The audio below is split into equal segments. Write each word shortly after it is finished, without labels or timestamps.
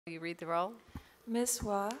Will you read the roll? Ms.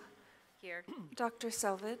 Waugh, Here. Dr.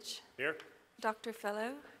 Selvage, Here. Dr.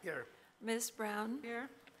 Fellow, Here. Ms. Brown, Here.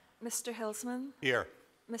 Mr. Hilsman, Here.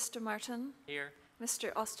 Mr. Martin, Here.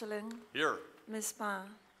 Mr. Osterling, Here. Ms. Ma.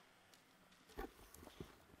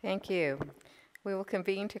 Thank you. We will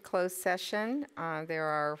convene to closed session. There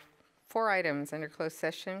are 4 items under closed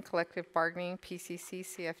session: collective bargaining, PCC,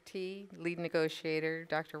 CFT, lead negotiator,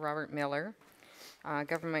 Dr. Robert Miller,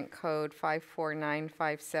 Government Code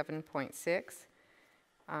 54957.6.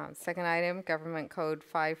 Second item, Government Code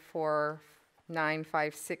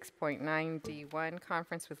 54956.9D1,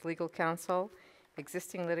 conference with legal counsel,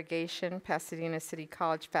 existing litigation, Pasadena City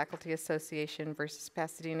College Faculty Association versus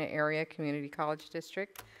Pasadena Area Community College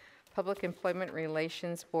District, Public Employment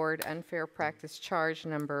Relations Board unfair practice charge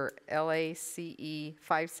number LACE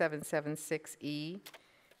 5776E.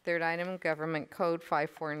 Third item, Government Code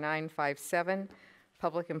 54957,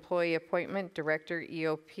 Public Employee Appointment Director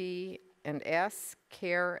EOP and S,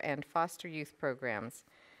 Care and Foster Youth Programs.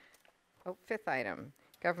 Fifth item,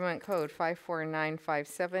 Government Code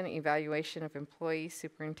 54957, Evaluation of Employee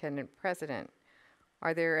Superintendent President.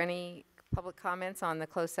 Are there any public comments on the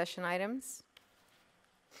closed session items?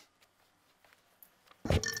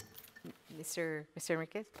 Mr.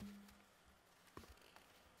 Enriquez?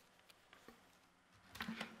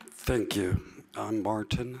 Thank you. I'm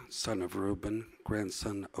Martin, son of Reuben,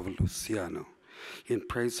 grandson of Luciano. In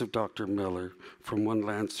praise of Dr. Miller, from one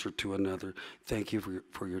Lancer to another, thank you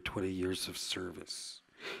for your 20 years of service.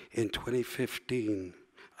 In 2015,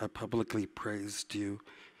 I publicly praised you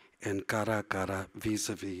and cara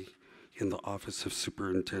vis-a-vis in the office of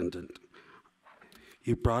superintendent.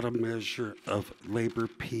 You brought a measure of labor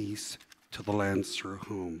peace to the Lancer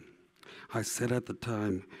home. I said at the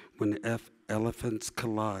time, when elephants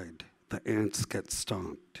collide, the ants get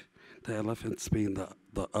stomped. The elephants being the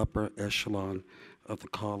upper echelon of the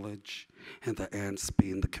college, and the ants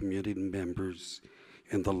being the community members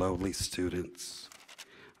and the lowly students.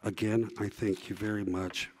 Again, I thank you very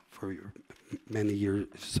much for your many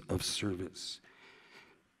years of service.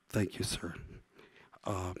 Thank you, sir.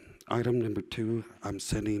 Item number 2, I'm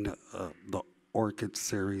sending the Orchid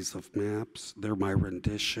series of maps. They're my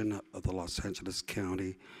rendition of the Los Angeles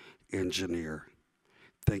County engineer.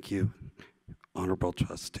 Thank you, honorable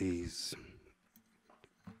trustees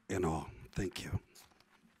and all. Thank you.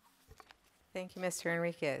 Thank you, Mr.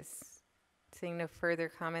 Enriquez. Seeing no further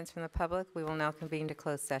comments from the public, we will now convene to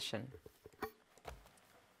closed session.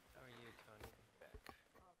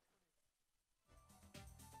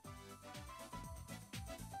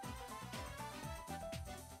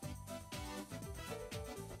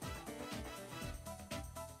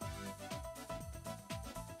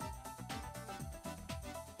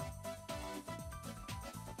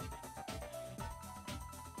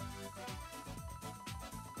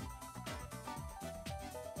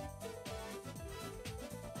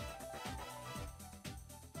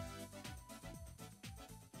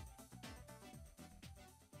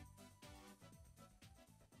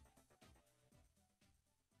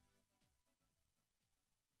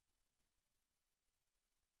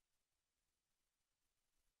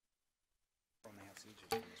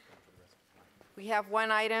 We have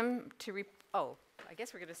one item to I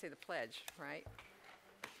guess we're going to say the pledge, right?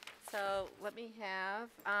 So let me have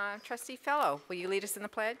Trustee Fellow. Will you lead us in the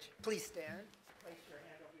pledge? Please stand. Place your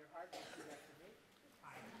hand over your heart and repeat after me.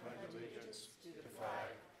 I pledge allegiance to the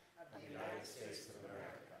flag of the United States of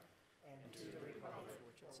America and to the republic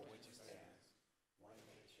for which it stands, one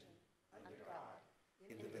nation, under God,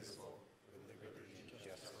 indivisible, with liberty and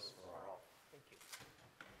justice for all. Thank you.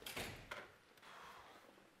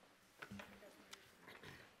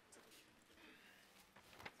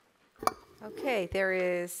 Okay, there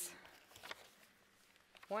is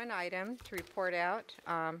one item to report out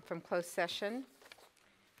from closed session.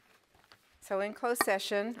 So in closed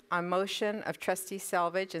session, on motion of Trustee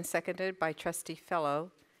Selvage and seconded by Trustee Fellow,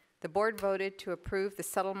 the board voted to approve the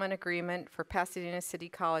settlement agreement for Pasadena City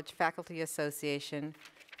College Faculty Association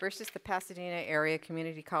versus the Pasadena Area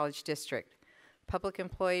Community College District, Public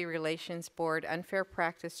Employee Relations Board unfair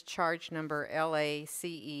practice charge number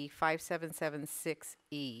LACE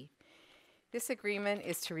 5776E. This agreement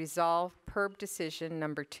is to resolve PERB decision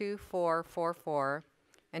number 2444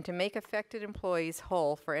 and to make affected employees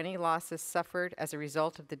whole for any losses suffered as a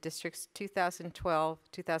result of the district's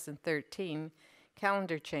 2012-2013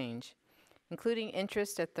 calendar change, including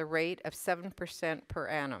interest at the rate of 7% per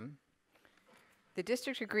annum. The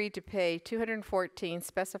district agreed to pay 214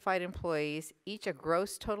 specified employees, each a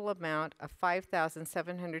gross total amount of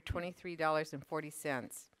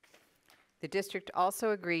 $5,723.40. The district also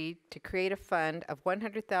agreed to create a fund of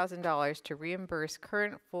 $100,000 to reimburse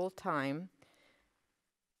current full-time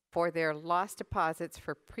for their lost deposits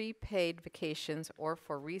for prepaid vacations or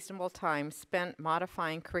for reasonable time spent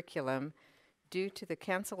modifying curriculum due to the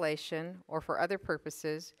cancellation or for other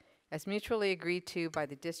purposes as mutually agreed to by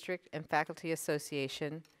the district and faculty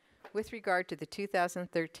association with regard to the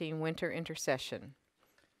 2013 winter intersession.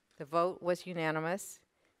 The vote was unanimous.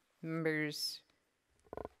 Members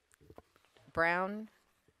Brown,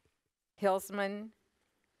 Hilsman,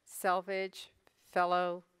 Selvage,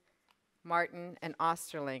 Fellow, Martin, and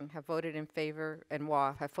Osterling have voted in favor, and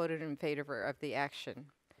Waugh have voted in favor of the action.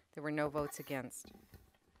 There were no votes against.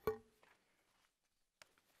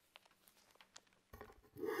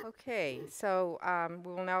 Okay, so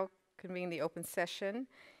we will now convene the open session.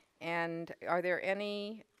 And are there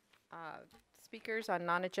any speakers on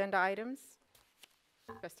non-agenda items?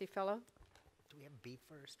 Trustee Fellow? Do we have B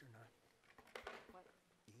first or not?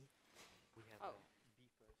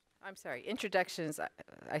 I'm sorry, introductions.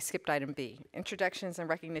 I skipped item B. Introductions and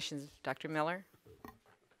recognitions. Dr. Miller?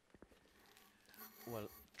 Well,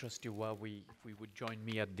 Trustee Waugh, if we would join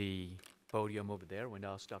me at the podium over there, when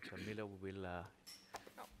I ask Dr. Miller, we will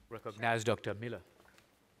recognize Dr. Miller.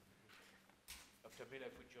 Dr. Miller,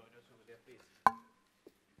 if you join us over there, please.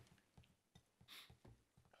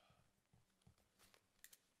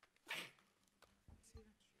 Bring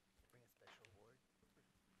a special award.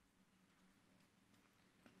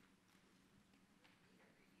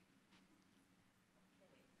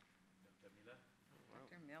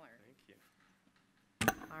 Dr. Miller. Thank you.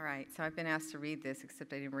 All right, so I've been asked to read this,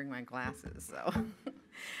 except I didn't bring my glasses, so.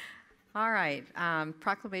 All right,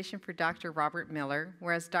 proclamation for Dr. Robert Miller.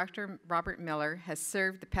 Whereas Dr. Robert Miller has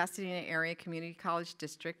served the Pasadena Area Community College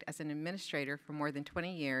District as an administrator for more than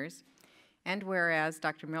 20 years, and whereas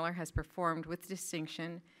Dr. Miller has performed with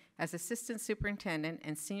distinction as Assistant Superintendent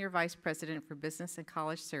and Senior Vice President for Business and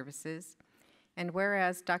College Services, and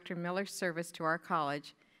whereas Dr. Miller's service to our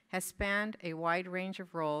college has spanned a wide range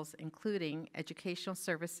of roles, including educational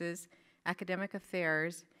services, academic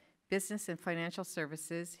affairs, business and financial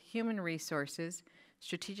services, human resources,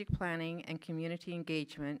 strategic planning, and community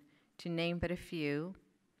engagement, to name but a few.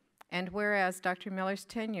 And whereas Dr. Miller's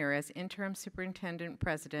tenure as interim superintendent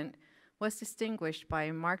president was distinguished by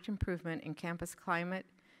a marked improvement in campus climate,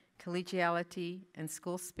 collegiality, and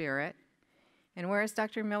school spirit. And whereas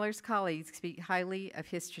Dr. Miller's colleagues speak highly of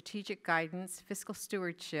his strategic guidance, fiscal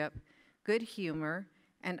stewardship, good humor,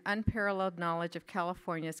 and unparalleled knowledge of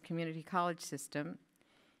California's community college system.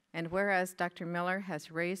 And whereas Dr. Miller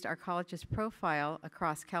has raised our college's profile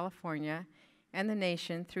across California and the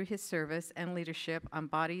nation through his service and leadership on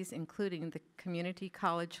bodies including the Community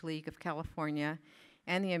College League of California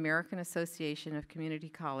and the American Association of Community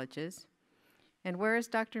Colleges. And whereas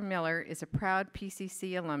Dr. Miller is a proud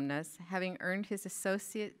PCC alumnus, having earned his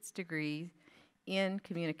associate's degree in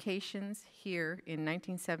communications here in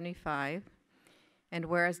 1975, and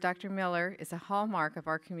whereas Dr. Miller is a hallmark of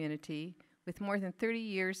our community with more than 30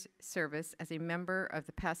 years service as a member of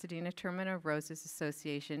the Pasadena Tournament of Roses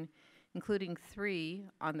Association, including 3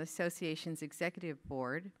 on the association's executive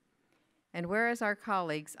board, and whereas our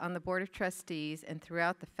colleagues on the Board of Trustees and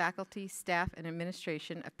throughout the faculty, staff, and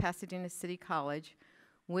administration of Pasadena City College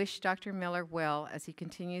wish Dr. Miller well as he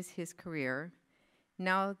continues his career,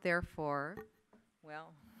 now therefore,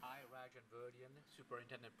 well. I, Rajan Verdian,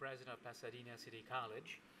 Superintendent President of Pasadena City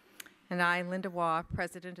College. And I, Linda Waugh,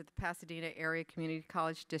 President of the Pasadena Area Community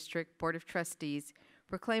College District Board of Trustees,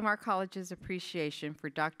 proclaim our college's appreciation for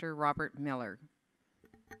Dr. Robert Miller.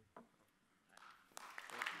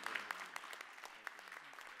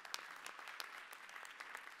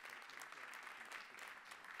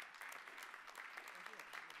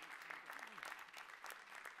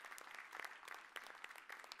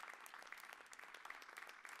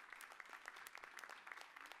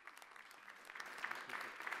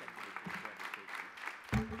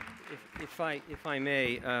 If I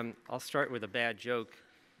may, I'll start with a bad joke.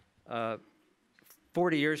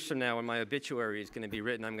 40 years from now, when my obituary is going to be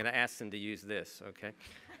written, I'm going to ask them to use this, okay?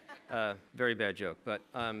 Very bad joke. But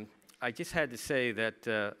I just had to say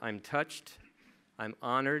that I'm touched, I'm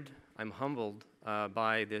honored, I'm humbled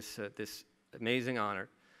by this amazing honor.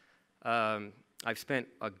 I've spent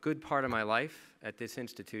a good part of my life at this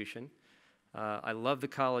institution. I love the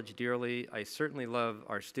college dearly. I certainly love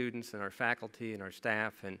our students and our faculty and our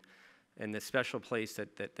staff and the special place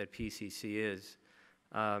that PCC is.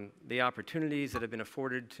 The opportunities that have been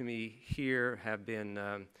afforded to me here have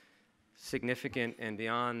been significant and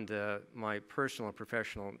beyond my personal and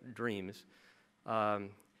professional dreams.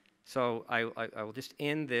 So I will just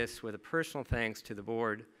end this with a personal thanks to the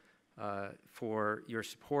board for your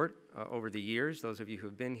support over the years, those of you who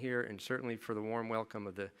have been here, and certainly for the warm welcome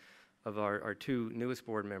of our two newest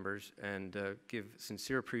board members, and give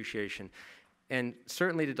sincere appreciation. And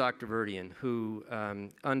certainly to Dr. Verdian, who,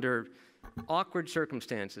 under awkward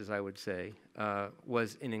circumstances, I would say,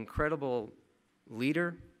 was an incredible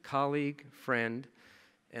leader, colleague, friend,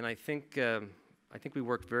 and I think we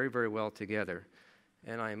worked very, very well together,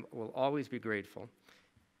 and I will always be grateful.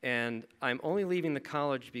 And I'm only leaving the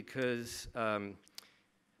college because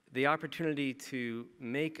the opportunity to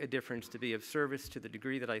make a difference, to be of service to the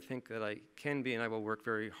degree that I think that I can be, and I will work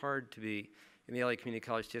very hard to be, in the LA Community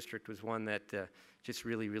College District, was one that just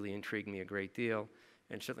really, really intrigued me a great deal.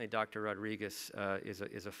 And certainly Dr. Rodriguez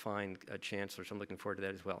is a fine chancellor, so I'm looking forward to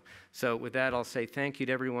that as well. So with that, I'll say thank you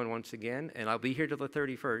to everyone once again, and I'll be here till the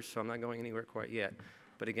 31st, so I'm not going anywhere quite yet.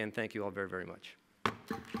 But again, thank you all very, very much.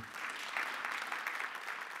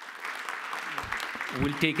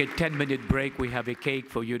 We'll take a 10-minute break. We have a cake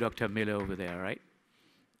for you, Dr. Miller, over there, right?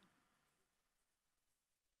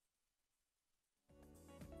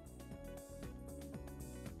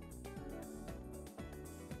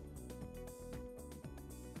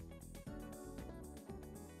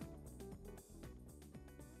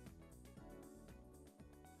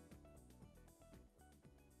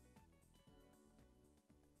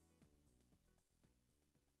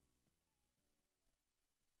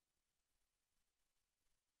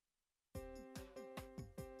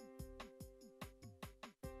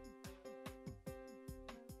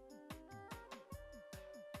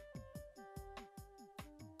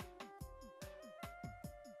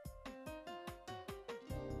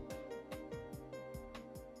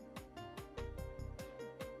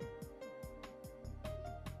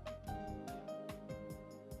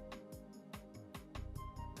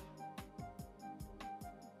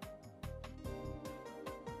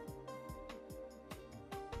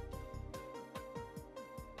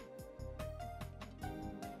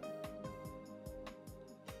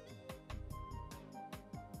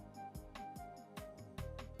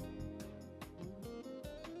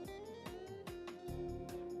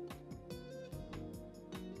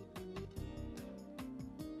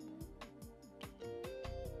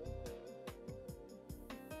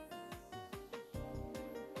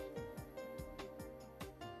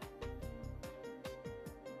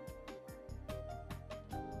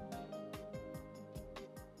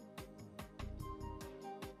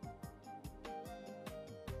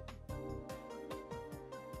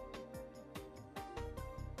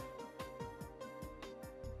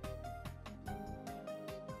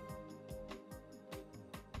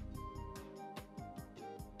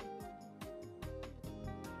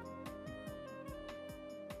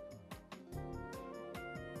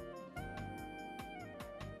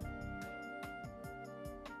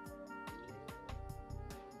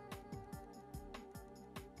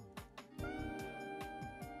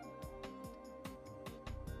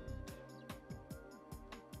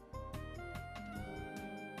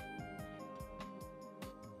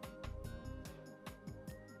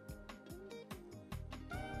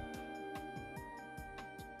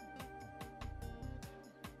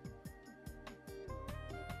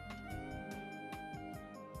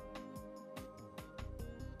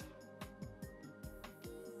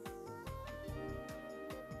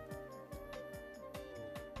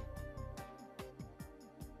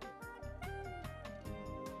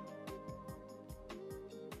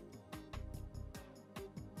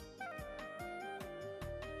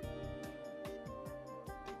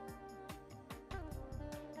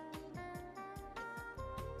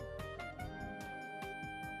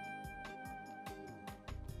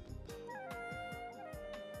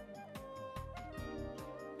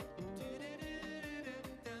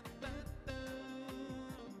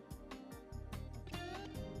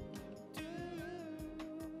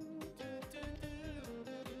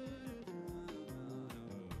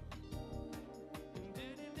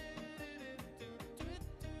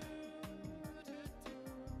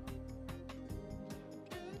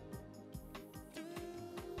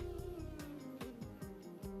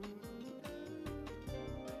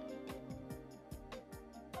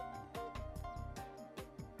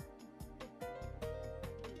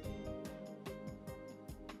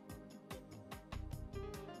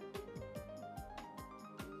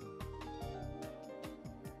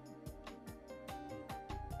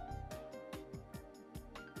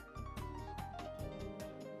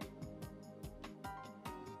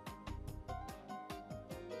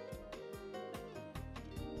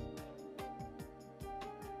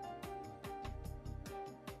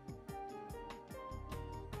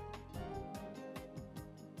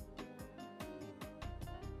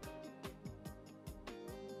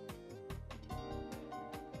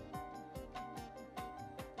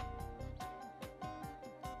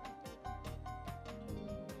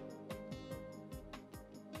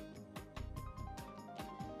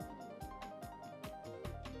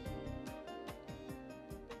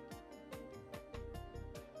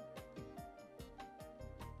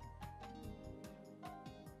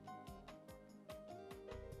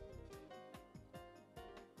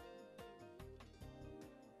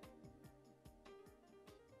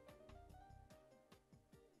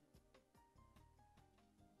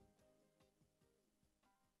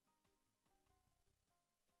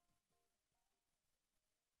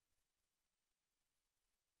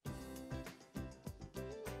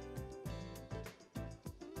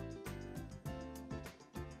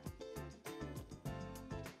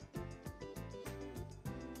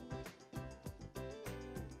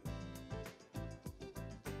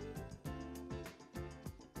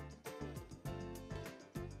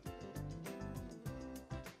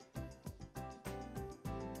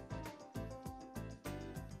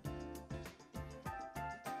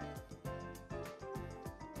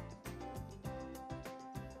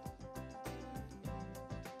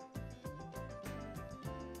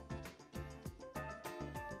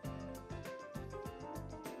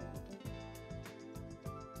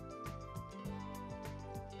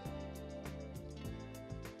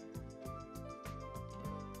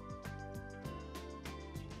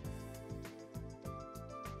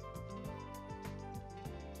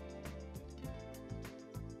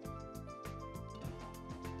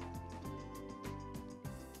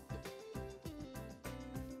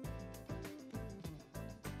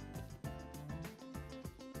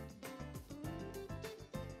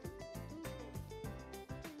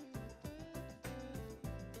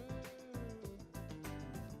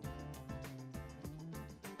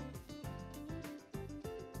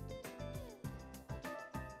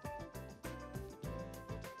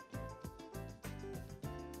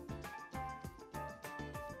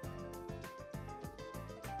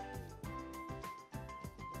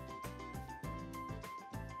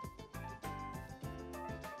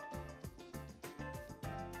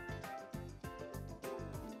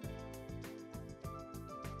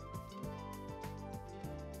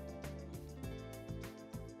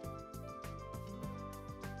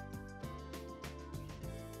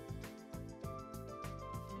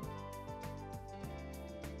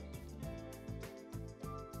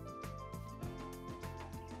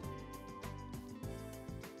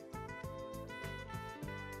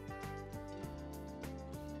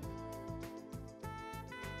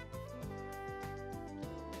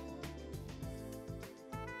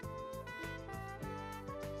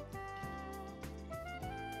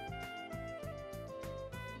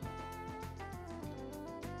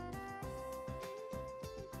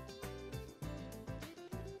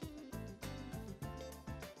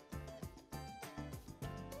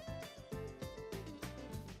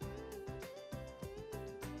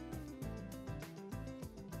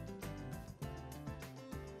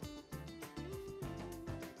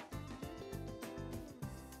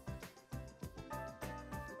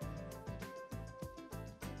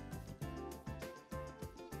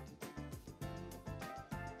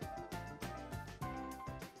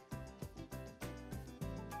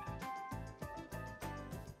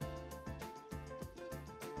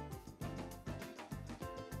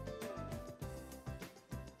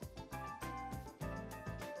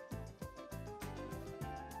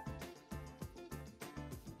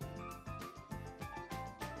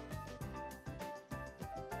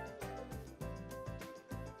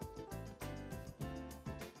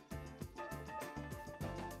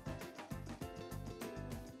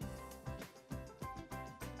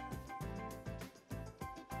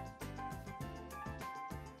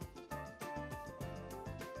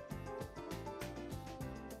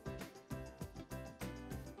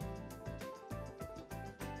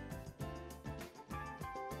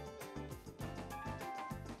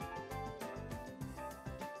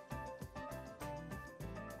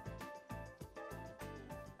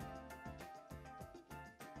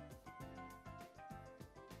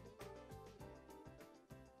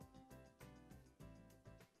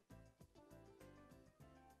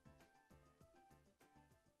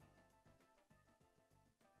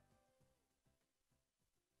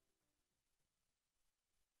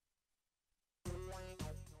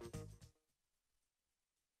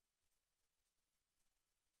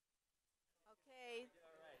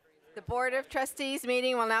 The Board of Trustees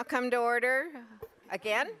meeting will now come to order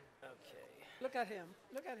again. Look at him.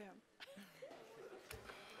 Look at him.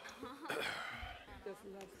 Just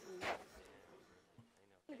loves food.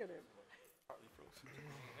 Look at him.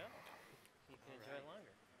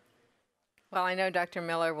 Well, I know Dr.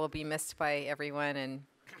 Miller will be missed by everyone, and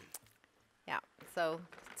yeah, so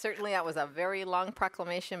certainly that was a very long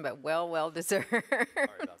proclamation, but well deserved. Sorry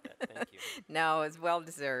about that. Thank you. No, it's well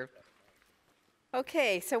deserved.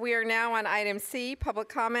 Okay, so we are now on item C, public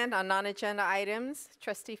comment on non-agenda items.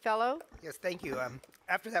 Trustee Fellow? Yes, thank you.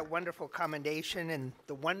 After that wonderful commendation and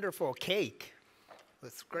the wonderful cake,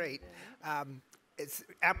 was great. It's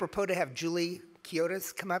apropos to have Julie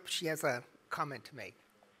Quiotes come up. She has a comment to make.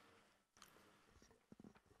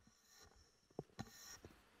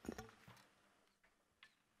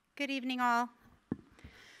 Good evening, all.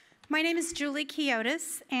 My name is Julie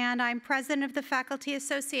Quiotes, and I'm president of the Faculty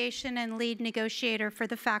Association and lead negotiator for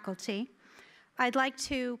the faculty. I'd like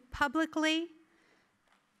to publicly,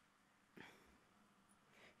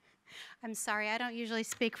 I'm sorry, I don't usually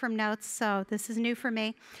speak from notes, so this is new for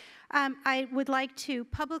me. I would like to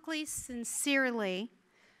publicly, sincerely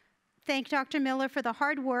thank Dr. Miller for the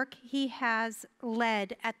hard work he has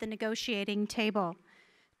led at the negotiating table.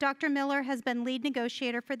 Dr. Miller has been lead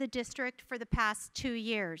negotiator for the district for the past 2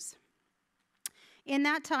 years. In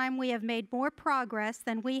that time, we have made more progress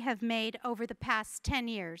than we have made over the past 10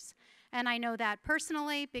 years. And I know that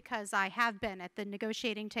personally because I have been at the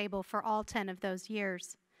negotiating table for all 10 of those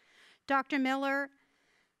years. Dr. Miller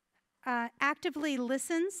actively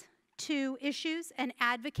listens to issues and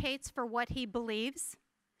advocates for what he believes.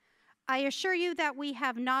 I assure you that we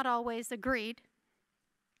have not always agreed,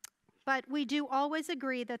 but we do always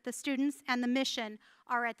agree that the students and the mission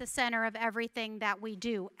are at the center of everything that we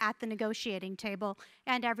do at the negotiating table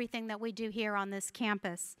and everything that we do here on this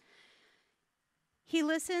campus. He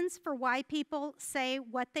listens for why people say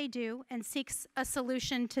what they do and seeks a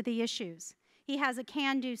solution to the issues. He has a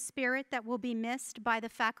can-do spirit that will be missed by the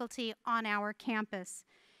faculty on our campus.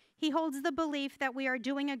 He holds the belief that we are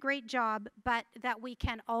doing a great job, but that we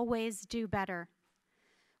can always do better.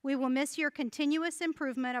 We will miss your continuous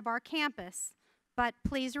improvement of our campus, but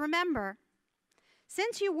please remember,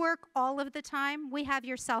 since you work all of the time, we have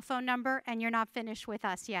your cell phone number and you're not finished with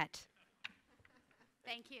us yet.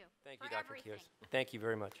 Thank you. Thank you, Dr. Quiotes. Thank you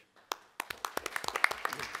very much.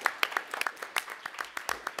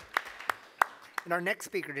 And our next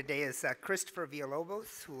speaker today is Christopher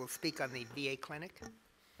Villalobos, who will speak on the VA clinic.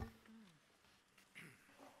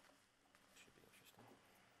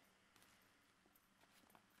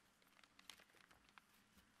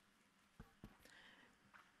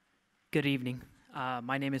 Good evening.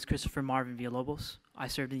 My name is Christopher Marvin Villalobos. I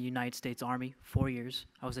served in the United States Army 4 years.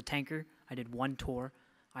 I was a tanker. I did 1 tour.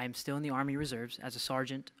 I am still in the Army Reserves. As a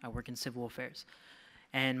sergeant, I work in civil affairs.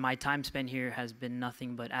 And my time spent here has been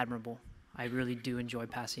nothing but admirable. I really do enjoy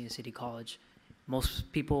Pasadena City College.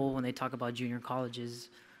 Most people, when they talk about junior colleges,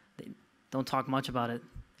 they don't talk much about it.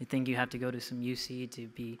 They think you have to go to some UC to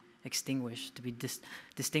be extinguished, to be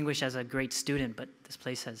distinguished as a great student, but this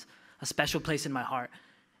place has a special place in my heart,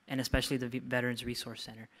 and especially the Veterans Resource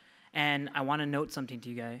Center. And I want to note something to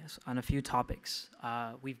you guys on a few topics.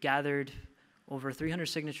 We've gathered over 300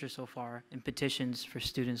 signatures so far in petitions for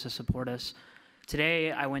students to support us.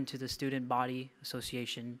 Today, I went to the Student Body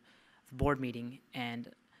Association board meeting, and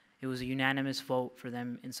it was a unanimous vote for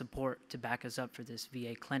them in support to back us up for this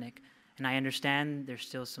VA clinic. And I understand there's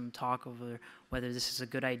still some talk over whether this is a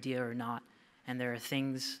good idea or not. And there are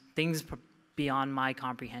things beyond my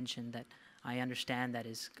comprehension that I understand that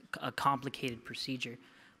is a complicated procedure,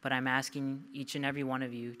 but I'm asking each and every one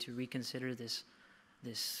of you to reconsider this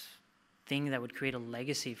thing that would create a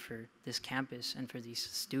legacy for this campus and for these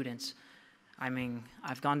students. I mean,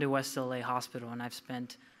 I've gone to West LA Hospital and I've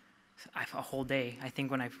spent a whole day. I think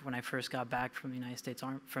when I first got back from the United States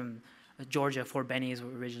Army, from Georgia, Fort Benning is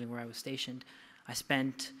originally where I was stationed. I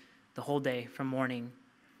spent the whole day from morning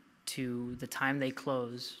to the time they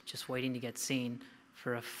close, just waiting to get seen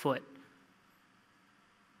for a foot.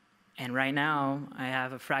 And right now, I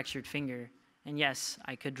have a fractured finger. And yes,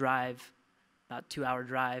 I could drive about 2-hour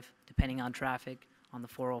drive, depending on traffic, on the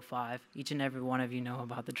 405. Each and every one of you know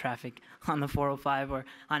about the traffic on the 405 or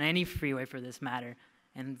on any freeway for this matter,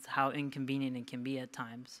 and how inconvenient it can be at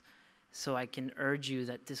times. So I can urge you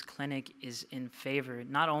that this clinic is in favor,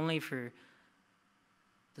 not only for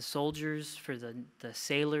the soldiers, for the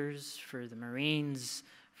sailors, for the Marines,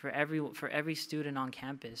 for every student on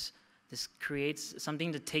campus. This creates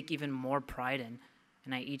something to take even more pride in.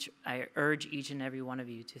 And I urge each and every one of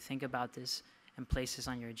you to think about this and place this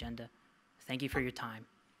on your agenda. Thank you for your time.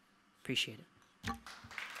 Appreciate it.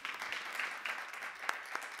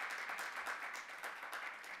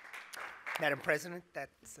 Madam President,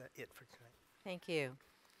 that's it for tonight. Thank you.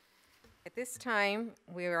 At this time,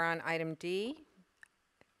 we are on item D,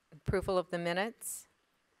 approval of the minutes.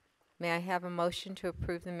 May I have a motion to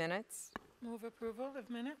approve the minutes? Move approval of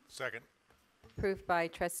minutes? Second. Approved by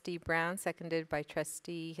Trustee Brown, seconded by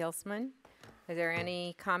Trustee Hilsman. Are there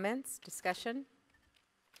any comments, discussion?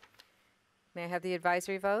 May I have the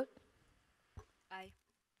advisory vote? Aye.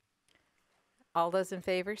 All those in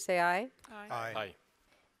favor, say aye. Aye. Aye.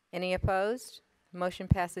 Any opposed? Motion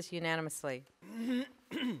passes unanimously.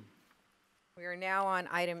 We are now on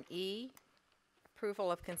item E,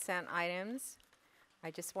 approval of consent items.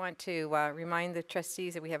 I just want to remind the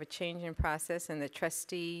trustees that we have a change in process, and that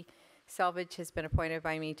Trustee Selvage has been appointed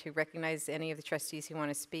by me to recognize any of the trustees who want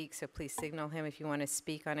to speak, so please signal him if you want to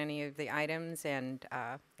speak on any of the items, and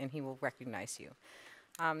he will recognize you.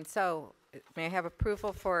 So may I have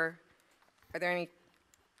approval for, may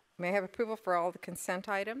I have approval for all the consent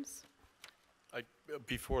items?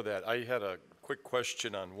 Before that, I had a quick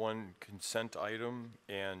question on one consent item,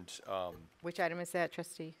 and Which item is that,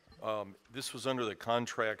 trustee? this was under the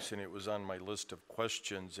contracts, and it was on my list of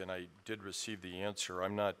questions, and I did receive the answer.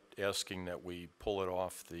 I'm not asking that we pull it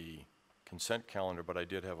off the consent calendar, but I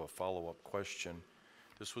did have a follow-up question.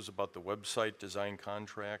 This was about the website design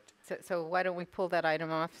contract. So why don't we pull that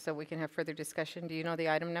item off so we can have further discussion? Do you know the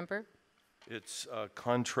item number? It's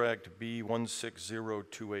contract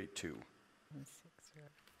B160282.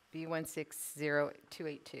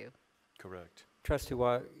 B160282. Correct. Trustee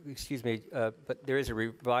Watt, excuse me, but there is a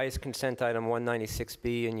revised consent item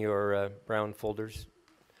 196B in your brown folders.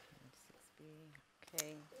 6B,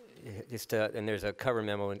 okay. Just, and there's a cover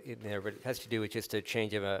memo in there, but it has to do with just a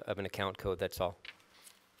change of an account code, that's all.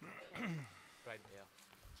 Right there.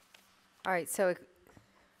 All right, so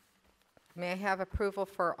may I have approval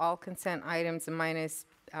for all consent items minus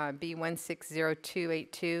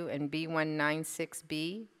B160282 and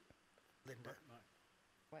B196B? Linda?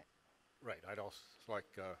 What? Right, I'd also like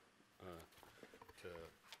to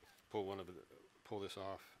pull this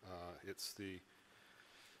off. It's the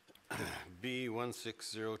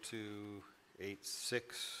B160286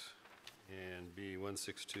 and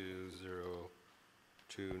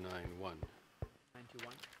B1620-291. 91.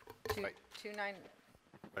 Right. 29.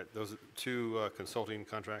 Right, those are two consulting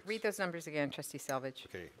contracts. Read those numbers again, Trustee Selvage.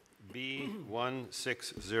 Okay,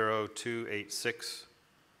 B160286,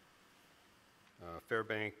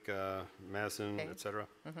 Fairbank, Madison, Okay. et cetera.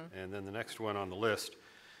 And then the next one on the list,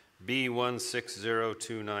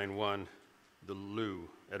 B160291, the Lou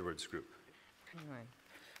Edwards Group. All right.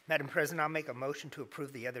 Madam President, I'll make a motion to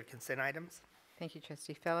approve the other consent items. Thank you,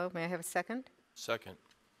 Trustee Fellow. May I have a second? Second.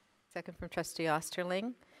 Second from Trustee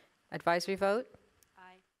Osterling. Advisory vote?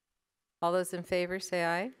 Aye. All those in favor, say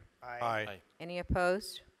aye. Aye. Any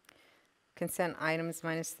opposed? Consent items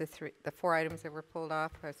minus the four items that were pulled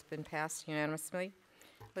off has been passed unanimously.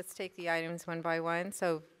 Let's take the items one by one.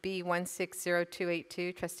 So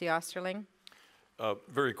B160282, Trustee Osterling.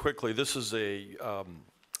 Very quickly, this is a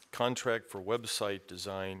contract for website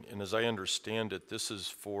design, and as I understand it, this is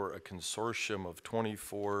for a consortium of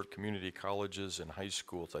 24 community colleges and high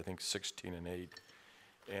schools, I think 16 and 8.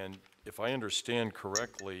 And if I understand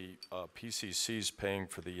correctly, PCC is paying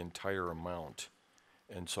for the entire amount.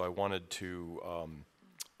 And so I wanted to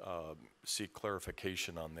seek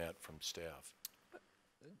clarification on that from staff.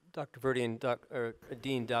 Dr. Verdi and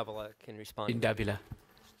Dean Davila can respond. In Davila.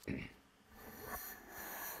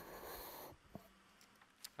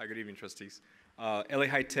 Hi, good evening, trustees. LA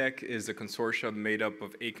High Tech is a consortium made up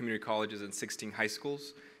of 8 community colleges and 16 high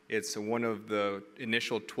schools. It's one of the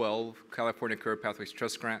initial 12 California Career Pathways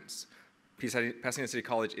Trust grants. Pasadena City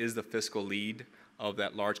College is the fiscal lead of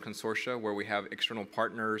that large consortia, where we have external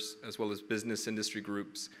partners as well as business industry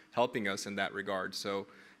groups helping us in that regard. So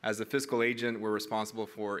as the fiscal agent, we're responsible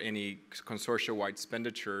for any consortia-wide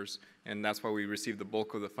expenditures, and that's why we receive the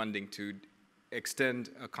bulk of the funding to extend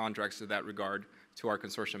contracts to that regard to our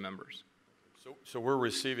consortium members. So we're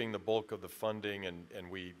receiving the bulk of the funding,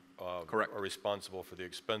 and we Correct. are responsible for the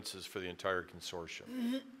expenses for the entire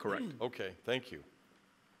consortium. Correct. Okay, thank you.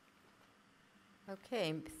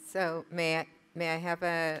 Okay, so may I have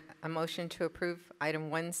a motion to approve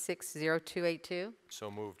item 160282?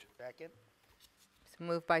 So moved. Second. It's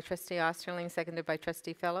moved by Trustee Osterling, seconded by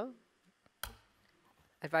Trustee Fellow.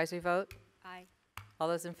 Advisory vote? Aye. All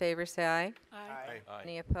those in favor say aye. Aye.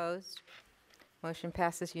 Any opposed? Motion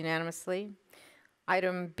passes unanimously.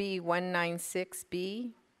 Item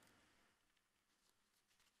B196B.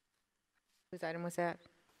 Whose item was that?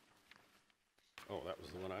 Oh, that was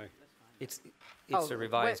the one I... It's a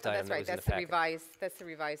revised item That's that right, was in the that's the packet.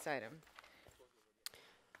 revised item.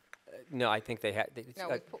 No, I think they had.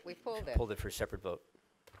 No, we pulled it. Pulled it for a separate vote.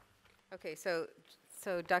 Okay, so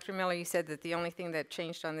Dr. Miller, you said that the only thing that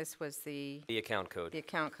changed on this was The account code. the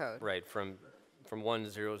account code. Right, from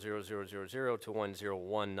 100,000 to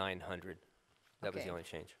 101,900. That was the Okay. only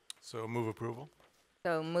change. So move approval?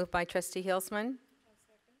 So moved by trustee Hilsman.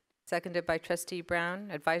 Seconded by trustee Brown.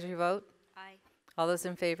 Advisory vote? Aye. All those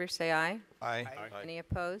in favor say aye. Aye. Any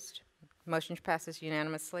opposed? Motion passes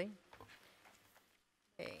unanimously.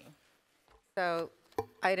 Okay. So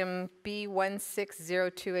item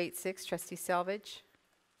B160286, trustee Selvage.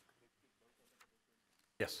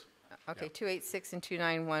 Yes. Okay, 286 and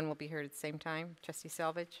 291 will be heard at the same time. Trustee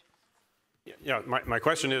Selvage? Yeah, my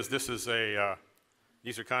question is, this is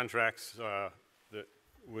these are contracts that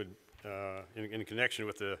would, in connection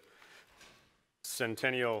with the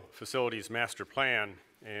Centennial Facilities Master Plan,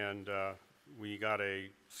 and we got a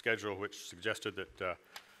schedule which suggested that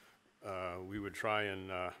we would try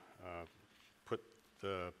and put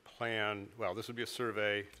the plan, well, this would be a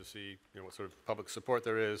survey to see, what sort of public support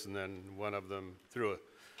there is, and then one of them through a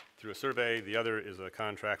survey. The other is a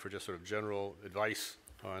contract for just sort of general advice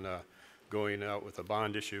on going out with a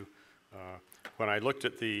bond issue. When I looked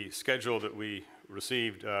at the schedule that we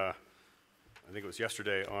received, I think it was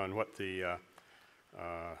yesterday, on what the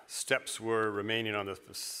steps were remaining on the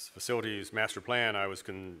facilities master plan,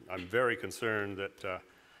 I'm very concerned that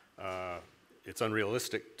it's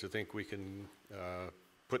unrealistic to think we can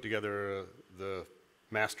put together the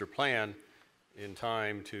master plan in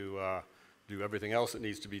time to do everything else that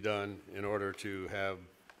needs to be done in order to have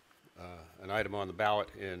an item on the ballot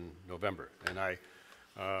in November. And I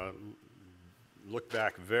looked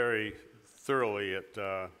back very thoroughly at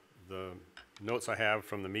the notes I have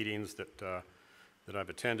from the meetings that I've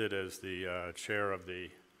attended as the chair of the,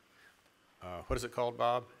 what is it called,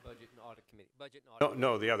 Bob? Budget and Audit Committee. Budget and Audit.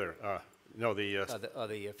 No, the other.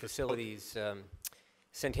 The facilities,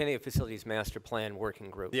 Centennial Facilities Master Plan Working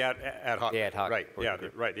Group. The ad hoc. The ad hoc. Right, working yeah,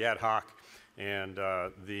 group. right, the ad hoc. And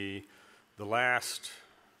the last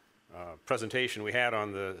presentation we had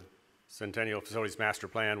on the Centennial Facilities Master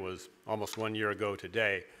Plan was almost 1 year ago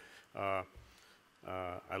today. I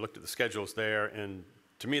looked at the schedules there, and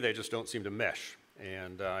to me, they just don't seem to mesh.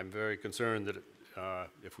 And I'm very concerned that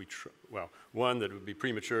if we, one, that it would be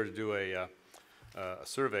premature to do a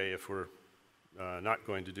survey if we're not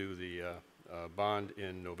going to do the bond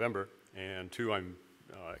in November. And two, I'm,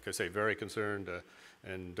 like I say, very concerned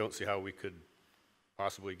and don't see how we could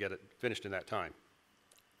possibly get it finished in that time.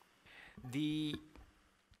 The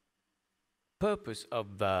purpose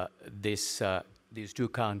of these two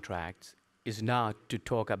contracts is not to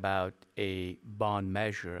talk about a bond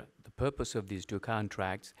measure. The purpose of these two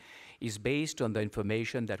contracts is based on the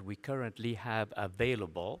information that we currently have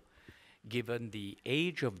available, given the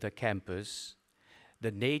age of the campus,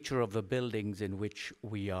 the nature of the buildings in which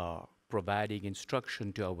we are providing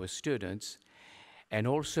instruction to our students, and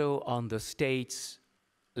also on the state's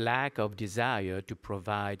lack of desire to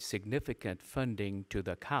provide significant funding to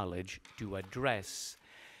the college to address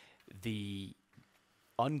the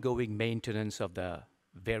ongoing maintenance of the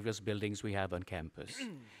various buildings we have on campus.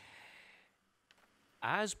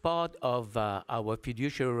 As part of our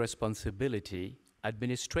fiduciary responsibility,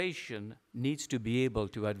 administration needs to be able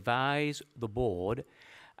to advise the board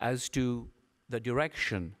as to the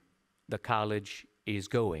direction the college is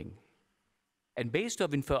going. And based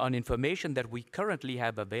on information that we currently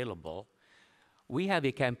have available, we have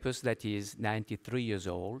a campus that is 93 years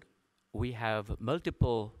old. We have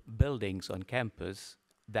multiple buildings on campus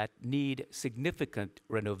that need significant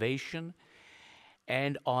renovation,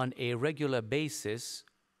 and on a regular basis,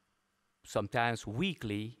 sometimes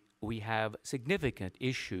weekly, we have significant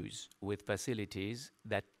issues with facilities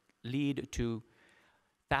that lead to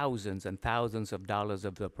thousands and thousands of dollars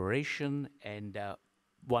of operation, and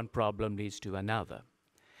one problem leads to another.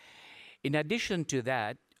 In addition to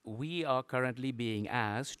that, we are currently being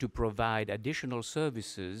asked to provide additional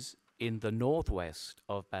services in the northwest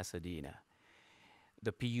of Pasadena.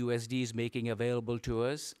 The PUSD is making available to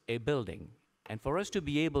us a building. And for us to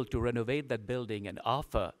be able to renovate that building and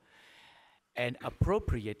offer an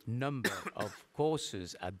appropriate number of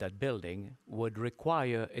courses at that building would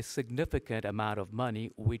require a significant amount of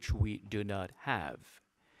money, which we do not have.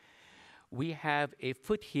 We have a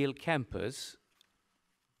foothill campus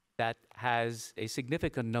that has a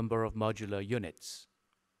significant number of modular units.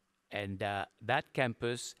 And that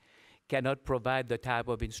campus cannot provide the type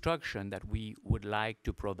of instruction that we would like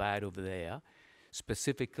to provide over there,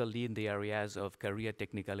 specifically in the areas of career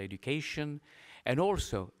technical education and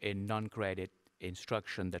also in non-credit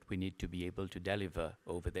instruction that we need to be able to deliver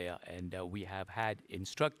over there. And we have had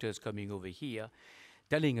instructors coming over here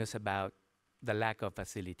telling us about the lack of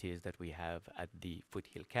facilities that we have at the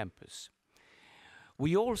Foothill campus.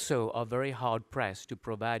 We also are very hard-pressed to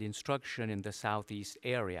provide instruction in the southeast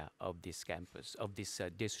area of this campus, of this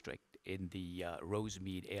district, in the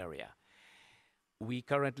Rosemead area. We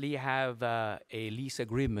currently have a lease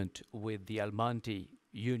agreement with the Almonte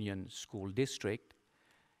Union School District,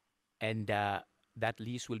 and that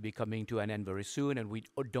lease will be coming to an end very soon, and we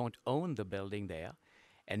don't own the building there.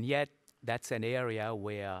 And yet, that's an area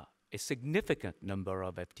where a significant number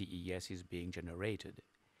of FTES is being generated.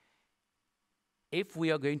 If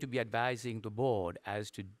we are going to be advising the board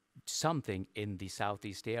as to something in the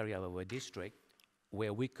southeast area of our district,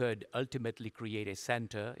 where we could ultimately create a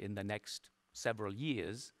center in the next several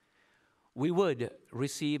years, we would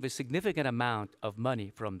receive a significant amount of money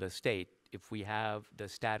from the state if we have the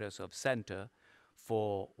status of center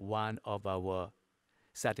for one of our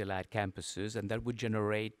satellite campuses, and that would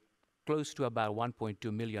generate close to about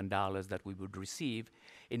 $1.2 million that we would receive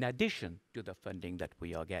in addition to the funding that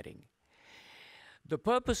we are getting. The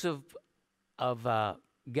purpose of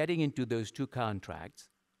getting into those two contracts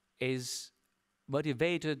is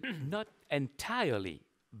motivated not entirely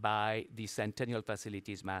by the Centennial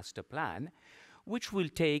Facilities Master Plan, which will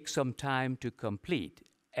take some time to complete.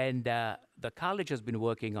 And the college has been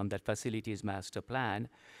working on that Facilities Master Plan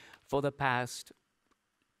for the past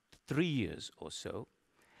 3 years or so.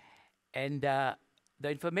 And the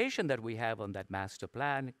information that we have on that master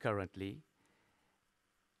plan currently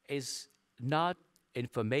is not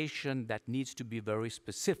information that needs to be very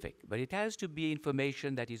specific, but it has to be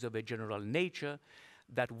information that is of a general nature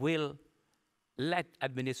that will let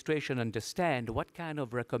administration understand what kind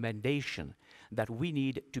of recommendation that we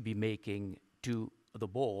need to be making to the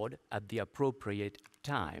board at the appropriate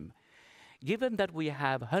time. Given that we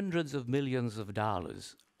have hundreds of millions of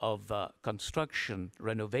dollars of construction,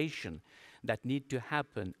 renovation that need to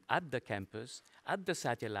happen at the campus, at the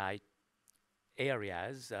satellite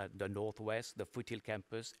areas, the Northwest, the Foothill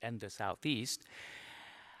campus, and the Southeast,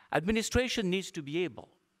 administration needs to be able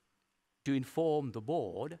to inform the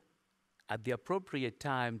board at the appropriate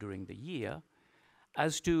time during the year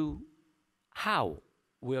as to how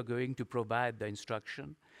we are going to provide the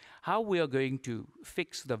instruction, how we are going to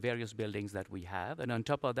fix the various buildings that we have. And on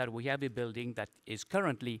top of that, we have a building that is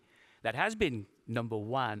currently, that has been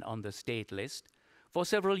 #1 on the state list for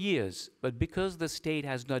several years. But because the state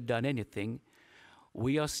has not done anything,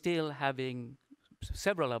 we are still having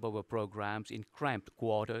several of our programs in cramped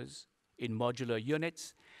quarters, in modular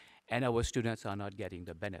units, and our students are not getting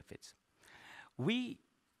the benefits. We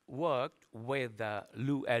worked with the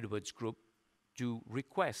Lou Edwards Group to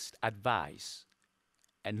request advice.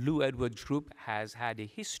 And Lou Edwards Group has had a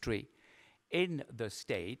history in the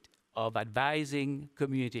state of advising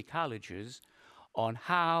community colleges on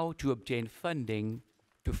how to obtain funding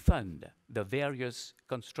to fund the various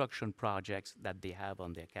construction projects that they have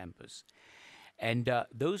on their campus. And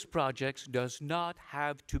those projects does not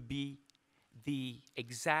have to be the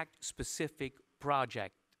exact specific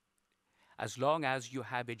project, as long as you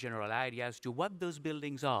have a general idea as to what those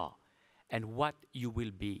buildings are and what you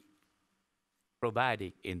will be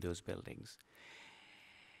providing in those buildings.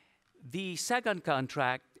 The second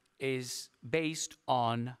contract is based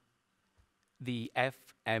on the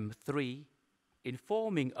FM3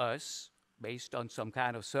 informing us, based on some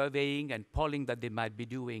kind of surveying and polling that they might be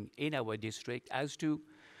doing in our district, as to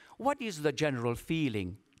what is the general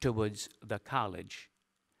feeling towards the college,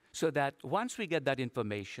 so that once we get that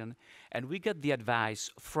information and we get the advice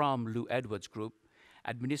from Lou Edwards Group,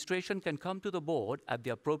 administration can come to the board at the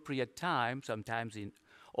appropriate time, sometimes in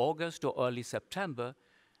August or early September,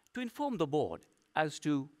 to inform the board as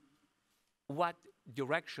to what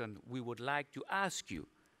direction we would like to ask you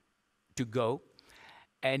to go.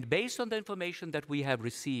 And based on the information that we have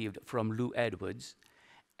received from Lou Edwards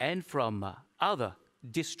and from other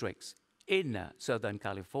districts in Southern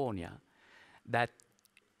California, that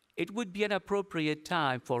it would be an appropriate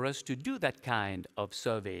time for us to do that kind of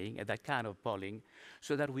surveying and that kind of polling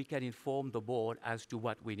so that we can inform the board as to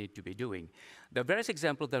what we need to be doing. The various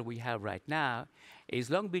example that we have right now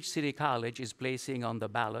is Long Beach City College is placing on the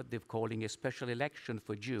ballot, they're calling a special election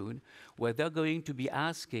for June, where they're going to be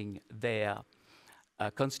asking their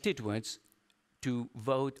constituents to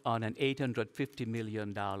vote on an $850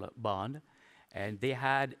 million bond. And they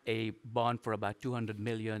had a bond for about $200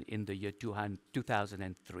 million in the year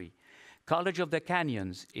 2003. College of the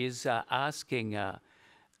Canyons is asking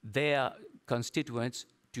their constituents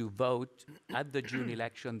to vote at the June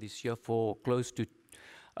election this year for close to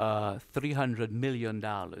 $300 million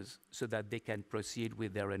so that they can proceed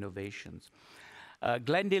with their renovations.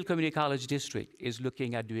 Glendale Community College District is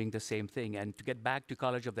looking at doing the same thing. And to get back to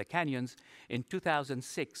College of the Canyons, in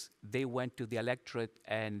 2006, they went to the electorate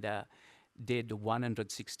and did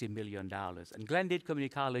 $160 million. And Glendale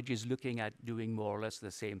Community College is looking at doing more or less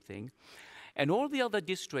the same thing. And all the other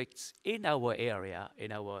districts in our area,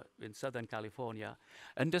 in Southern California,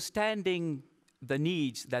 understanding the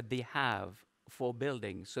needs that they have for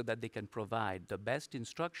buildings so that they can provide the best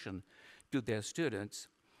instruction to their students,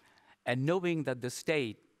 and knowing that the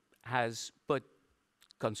state has put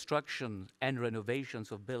construction and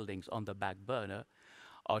renovations of buildings on the back burner,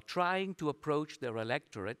 are trying to approach their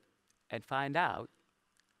electorate and find out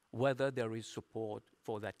whether there is support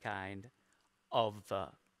for that kind of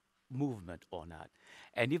movement or not.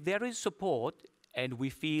 And if there is support, and we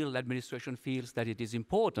feel, administration feels that it is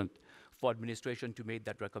important for administration to make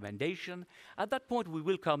that recommendation, at that point we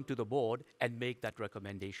will come to the board and make that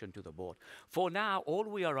recommendation to the board. For now, all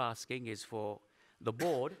we are asking is for the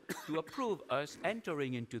board to approve us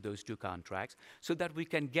entering into those two contracts so that we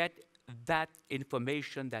can get that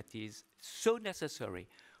information that is so necessary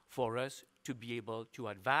for us to be able to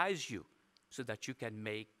advise you so that you can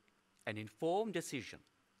make an informed decision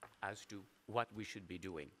as to what we should be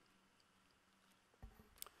doing.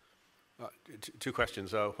 Two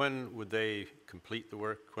questions. When would they complete the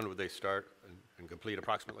work? When would they start and complete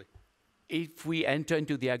approximately? If we enter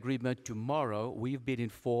into the agreement tomorrow, we've been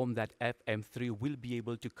informed that FM3 will be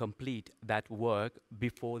able to complete that work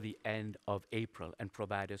before the end of April and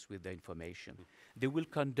provide us with the information. They will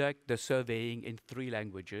conduct the surveying in 3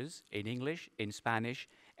 languages, in English, in Spanish,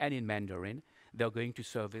 and in Mandarin. They're going to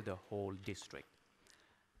survey the whole district.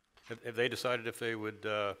 Have they decided if they would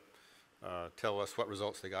tell us what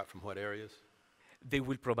results they got from what areas? They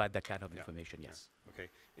will provide that kind of information, yes. Okay.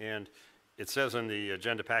 And it says in the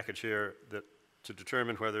agenda package here that to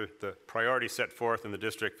determine whether the priorities set forth in the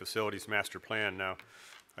district facilities master plan. Now,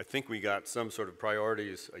 I think we got some sort of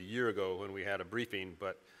priorities a year ago when we had a briefing,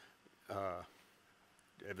 but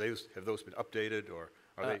have those been updated, or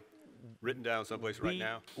are they written down someplace right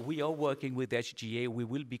now? We are working with HGA. We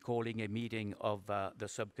will be calling a meeting of the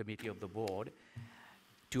subcommittee of the board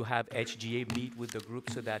to have HGA meet with the group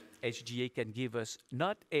so that HGA can give us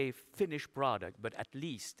not a finished product, but at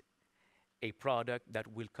least a product that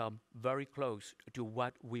will come very close to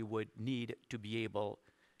what we would need to be able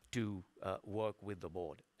to work with the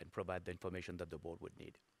board and provide the information that the board would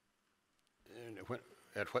need. And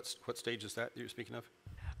at what stage is that you're speaking of?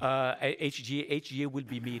 HGA will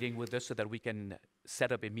be meeting with us so that we can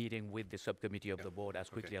set up a meeting with the subcommittee of the board as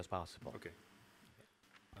quickly as possible. Okay.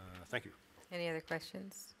 Thank you. Any other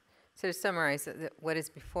questions? So to summarize, what is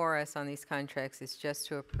before us on these contracts is just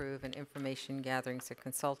to approve an information gathering, so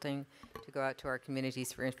consulting to go out to our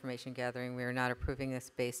communities for information gathering. We are not approving this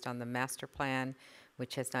based on the master plan,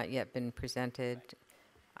 which has not yet been presented.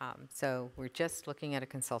 So we're just looking at a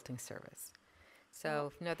consulting service.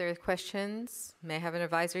 So if no other questions, may I have an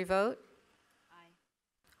advisory vote? Aye.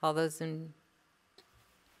 All those in,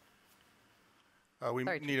 We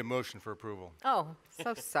Sorry. need a motion for approval. oh,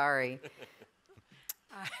 so sorry.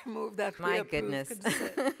 I move that we My approve goodness.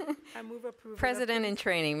 consent. I move approval. President in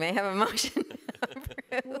training, may I have a motion?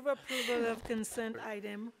 Move approval of consent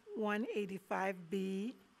item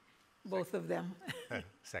 185B, both of them. I'll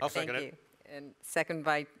Thank second you. it. And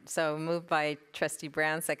so moved by Trustee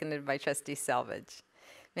Brown, seconded by Trustee Selvage.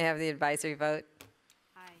 May I have the advisory vote?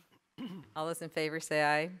 Aye. All those in favor say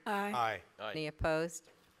aye. Aye. Aye. Any opposed?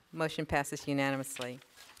 Motion passes unanimously.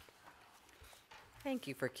 Thank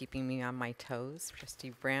you for keeping me on my toes,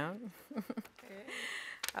 Trustee Brown.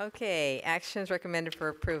 Okay, actions recommended for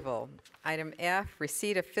approval. Item F,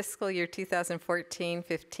 receipt of fiscal year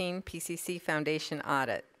 2014-15 PCC Foundation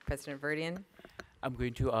audit. President Verdian. I'm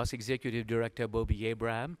going to ask Executive Director Bobby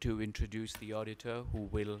Abraham to introduce the auditor who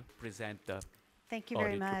will present the Thank you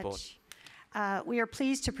very audit report. much. We are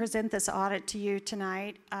pleased to present this audit to you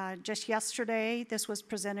tonight. Just yesterday, this was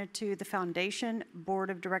presented to the Foundation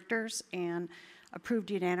Board of Directors and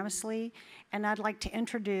approved unanimously. And I'd like to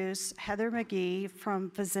introduce Heather McGee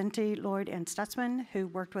from Vicente, Lloyd, and Stutzman, who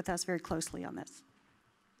worked with us very closely on this.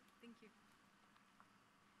 Thank you.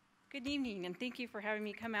 Good evening, and thank you for having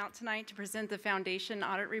me come out tonight to present the Foundation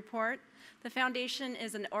Audit Report. The Foundation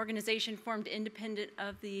is an organization formed independent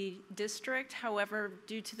of the district. However,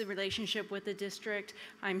 due to the relationship with the district,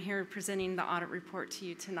 I'm here presenting the audit report to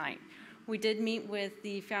you tonight. We did meet with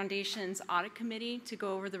the Foundation's audit committee to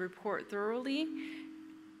go over the report thoroughly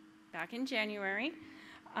back in January.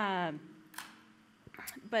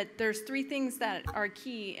 But there's 3 things that are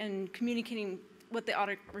key in communicating what the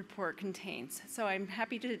audit report contains. So I'm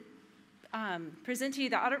happy to present to you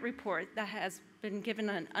the audit report that has been given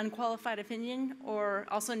an unqualified opinion, or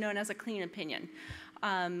also known as a clean opinion.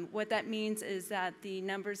 What that means is that the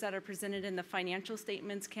numbers that are presented in the financial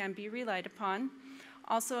statements can be relied upon.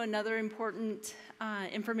 Also, another important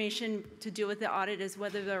information to do with the audit is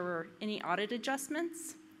whether there were any audit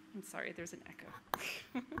adjustments. I'm sorry, there's an echo.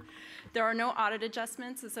 There are no audit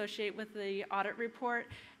adjustments associated with the audit report,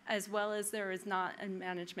 as well as there is not a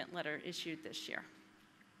management letter issued this year.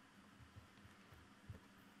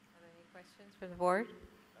 Any questions for the board?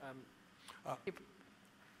 Go ahead.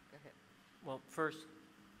 Well, first,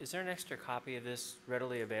 is there an extra copy of this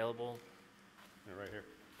readily available? Yeah, right here.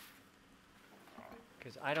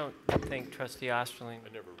 Because I don't think Trustee Osterling I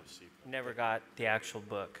never received it. never got the actual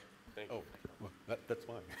book. Thank you. Oh, well, that's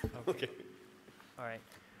fine. Okay. All right.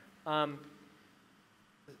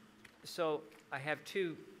 So I have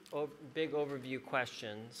two big overview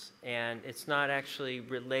questions, and it's not actually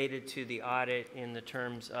related to the audit in the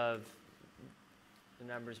terms of the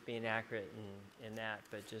numbers being accurate and that,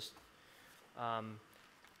 but just,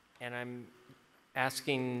 and I'm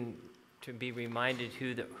asking to be reminded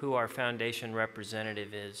who our foundation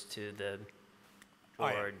representative is to the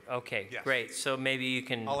board. Okay, Yes. great. So maybe you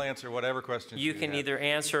can. I'll answer whatever questions You can have. either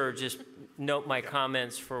answer or just note my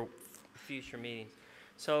comments for future meetings.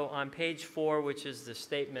 So on page 4, which is the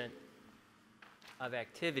statement of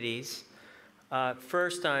activities,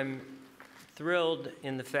 first I'm thrilled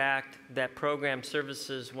in the fact that program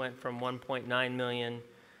services went from 1.9 million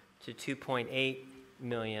to 2.8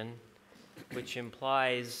 million, which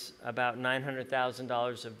implies about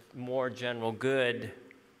 $900,000 of more general good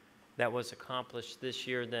that was accomplished this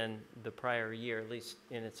year than the prior year, at least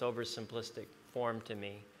in its oversimplistic form to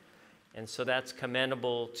me. And so that's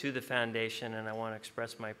commendable to the foundation, and I want to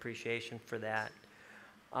express my appreciation for that.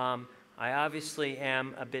 I obviously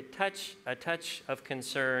am a touch of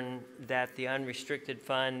concern that the unrestricted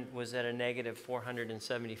fund was at a negative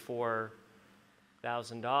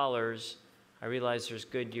 $474,000. I realize there's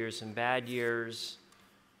good years and bad years,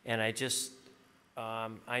 and I just,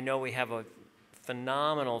 I know we have a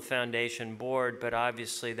phenomenal foundation board, but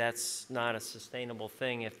obviously that's not a sustainable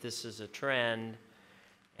thing if this is a trend,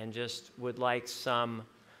 and just would like some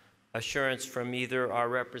assurance from either our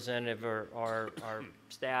representative or our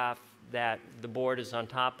staff that the board is on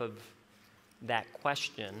top of that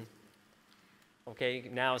question. Okay,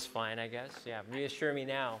 now it's fine, I guess. Yeah, reassure me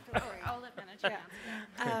now. Don't worry, I'll let manager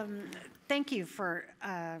answer that. Thank you for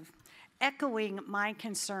echoing my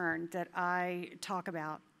concern that I talk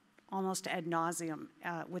about almost ad nauseum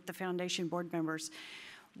with the foundation board members.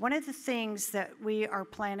 One of the things that we are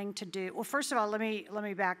planning to do, well, first of all, let me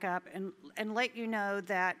back up and let you know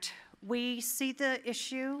that we see the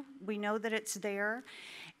issue, we know that it's there,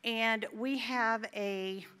 and we have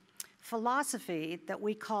a philosophy that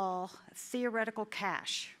we call theoretical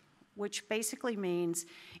cash, which basically means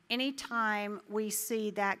anytime we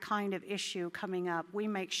see that kind of issue coming up, we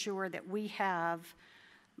make sure that we have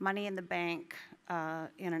money in the bank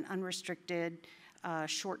in an unrestricted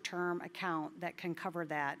short-term account that can cover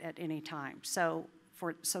that at any time. So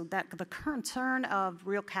that the concern of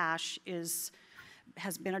real cash has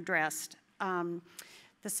been addressed.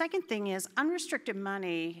 The second thing is unrestricted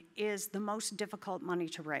money is the most difficult money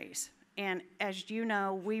to raise. And as you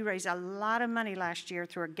know, we raised a lot of money last year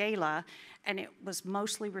through a gala, and it was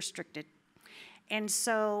mostly restricted. And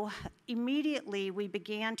so immediately we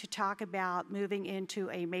began to talk about moving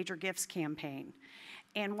into a major gifts campaign.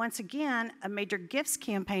 And once again, a major gifts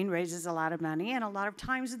campaign raises a lot of money, and a lot of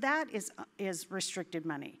times that is restricted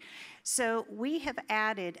money. So we have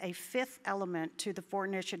added a fifth element to the 4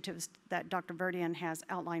 initiatives that Dr. Verdian has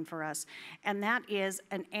outlined for us, and that is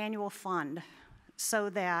an annual fund, so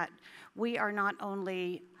that we are not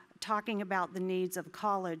only talking about the needs of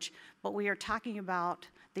college, but we are talking about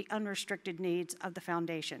the unrestricted needs of the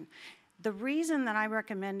foundation. The reason that I'm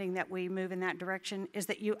recommending that we move in that direction is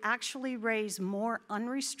that you actually raise more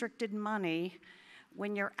unrestricted money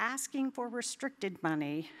when you're asking for restricted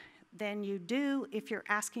money than you do if you're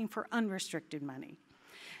asking for unrestricted money.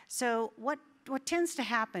 So what tends to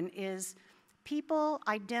happen is people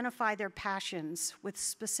identify their passions with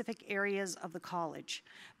specific areas of the college,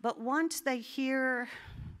 but once they hear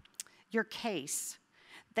your case,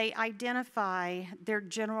 they identify their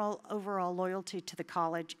general overall loyalty to the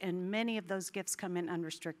college, and many of those gifts come in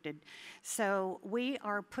unrestricted. So we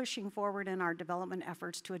are pushing forward in our development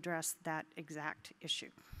efforts to address that exact issue.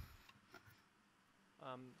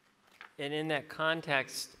 And in that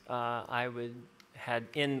context, I had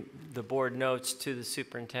in the board notes to the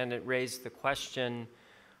superintendent raised the question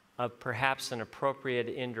of perhaps an appropriate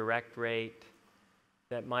indirect rate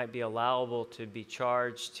that might be allowable to be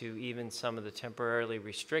charged to even some of the temporarily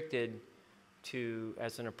restricted to,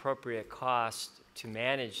 as an appropriate cost to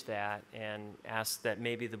manage that, and ask that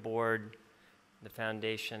maybe the board, the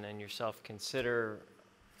foundation, and yourself consider,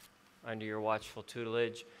 under your watchful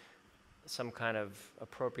tutelage, some kind of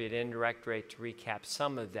appropriate indirect rate to recap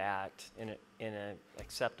some of that in an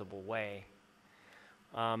acceptable way.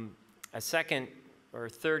 A second or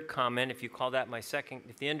third comment, if you call that my second,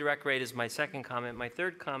 if the indirect rate is my second comment, my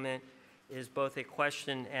third comment is both a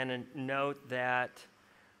question and a note that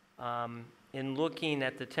in looking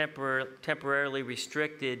at the temporarily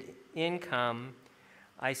restricted income,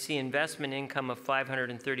 I see investment income of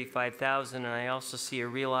 $535,000, and I also see a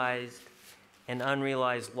realized and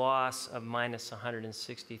unrealized loss of minus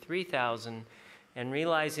 $163,000. And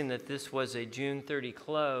realizing that this was a June 30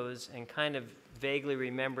 close, and kind of vaguely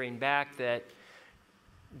remembering back that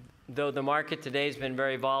though the market today has been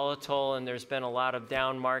very volatile and there's been a lot of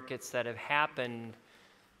down markets that have happened,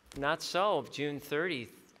 not so. June 30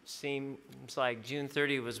 seems like June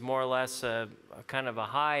 30 was more or less a kind of a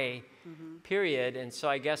high period, and so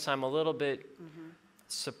I guess I'm a little bit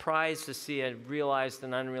surprised to see a realized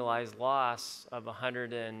and unrealized loss of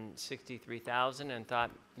 $163,000, and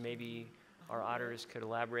thought maybe our auditors could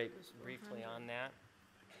elaborate briefly on that.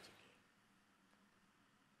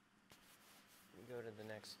 Go to the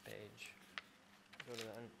next page. Go to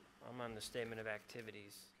I'm on the statement of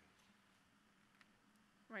activities.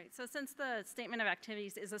 Right, so since the statement of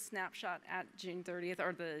activities is a snapshot at June 30th,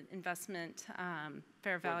 or the investment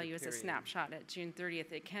fair value is a snapshot at June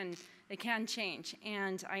 30th, it can change.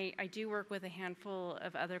 And I do work with a handful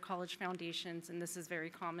of other college foundations, and this is very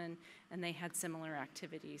common, and they had similar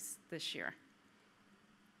activities this year.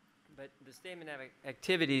 But the statement of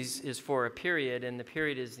activities is for a period, and the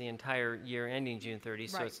period is the entire year ending June 30,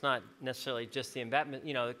 so it's not necessarily just the investment.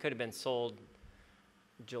 You know, it could have been sold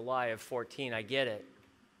July of 14, I get it.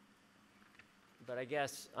 But I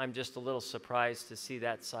guess I'm just a little surprised to see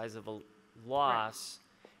that size of a loss.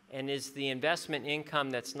 Right. And is the investment income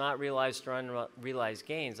that's not realized or unrealized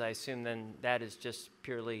gains, I assume then that is just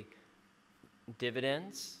purely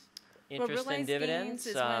dividends? Interest in dividends? Gains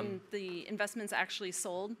is when the investment's actually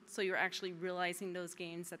sold, so you're actually realizing those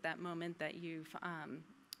gains at that moment that you've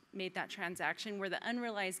made that transaction, where the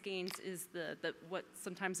unrealized gains is the what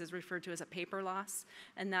sometimes is referred to as a paper loss,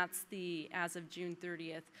 and that's the, as of June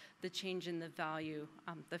 30th, the change in the value,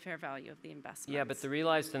 the fair value of the investment. Yeah, but the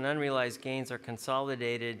realized and unrealized gains are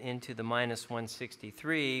consolidated into the minus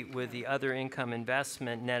 163 with the other income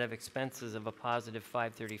investment net of expenses of a positive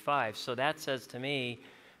 535. So that says to me,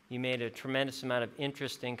 you made a tremendous amount of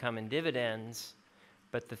interest income and dividends,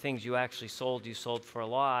 but the things you actually sold, you sold for a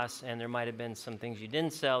loss, and there might have been some things you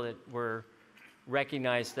didn't sell that were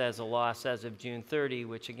recognized as a loss as of June 30,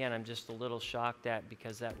 which again, I'm just a little shocked at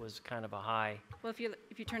because that was kind of a high. Well, if you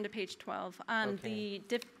turn to page 12, the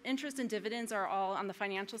interest and dividends are all on the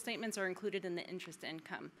financial statements are included in the interest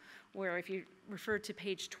income, where if you refer to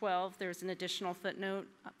page 12, there's an additional footnote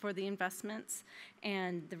for the investments,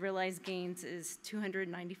 and the realized gains is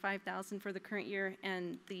 $295,000 for the current year,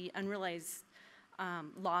 and the unrealized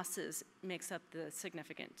losses makes up the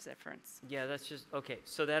significant difference. Yeah, that's just, okay,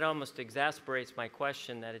 so that almost exasperates my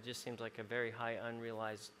question that it just seems like a very high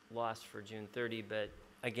unrealized loss for June 30, but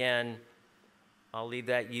again, I'll leave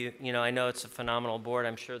that, you know, I know it's a phenomenal board,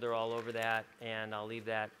 I'm sure they're all over that, and I'll leave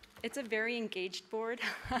that. It's a very engaged board,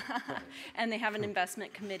 and they have an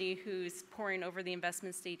investment committee who's poring over the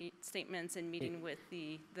investment statements and meeting with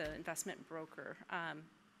the investment broker.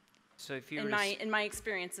 So if you in my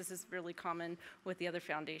experience, this is really common with the other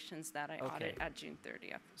foundations that I audit at June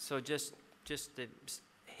 30th. So just to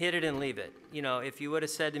hit it and leave it. You know, if you would have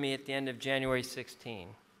said to me at the end of January 16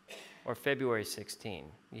 or February 16,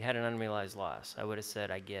 you had an unrealized loss, I would have said,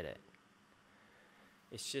 I get it.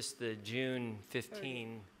 It's just the June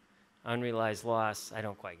 15 unrealized loss I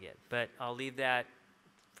don't quite get. But I'll leave that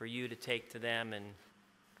for you to take to them. And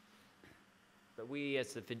but we,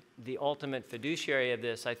 as the ultimate fiduciary of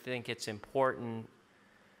this, I think it's important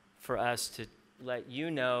for us to let you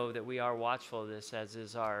know that we are watchful of this, as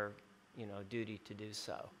is our, you know, duty to do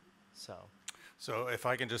so. So if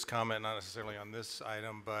I can just comment, not necessarily on this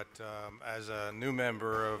item, but as a new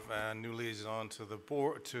member of new liaison to the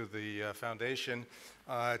board, to the foundation,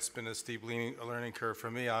 it's been a steep learning curve for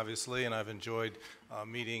me, obviously, and I've enjoyed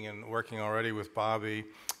meeting and working already with Bobby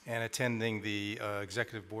and attending the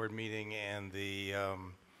executive board meeting and the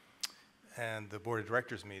board of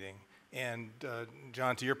directors meeting. And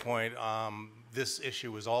John, to your point, this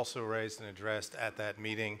issue was also raised and addressed at that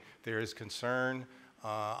meeting. There is concern.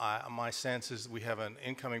 My sense is we have an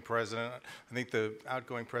incoming president. I think the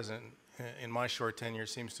outgoing president in my short tenure,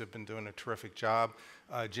 seems to have been doing a terrific job.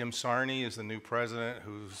 Jim Sarney is the new president,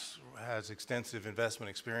 who has extensive investment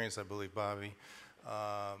experience, I believe, Bobby,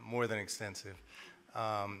 more than extensive.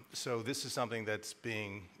 So this is something that's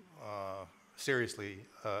being seriously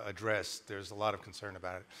addressed. There's a lot of concern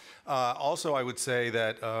about it. Also, I would say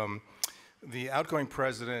that the outgoing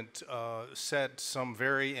president set some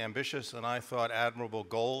very ambitious and I thought admirable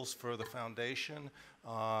goals for the foundation,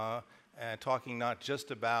 and talking not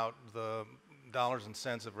just about the dollars and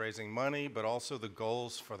cents of raising money, but also the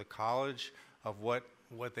goals for the college of what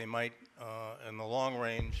they might, in the long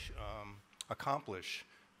range, accomplish,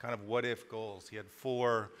 kind of what-if goals. He had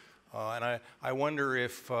 4, and I wonder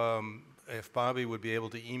if Bobby would be able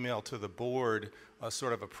to email to the board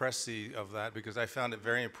sort of a précis of that, because I found it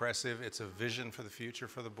very impressive. It's a vision for the future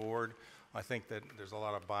for the board. I think that there's a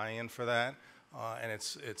lot of buy-in for that, and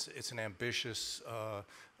it's an ambitious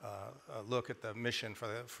look at the mission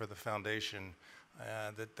for the foundation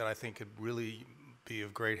that I think could really be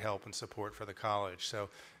of great help and support for the college. So,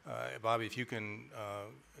 Bobby, if you can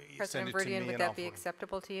send it to me. President Verdian, would that be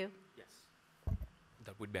acceptable to you? Yes.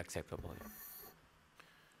 That would be acceptable.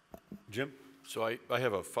 Jim? So I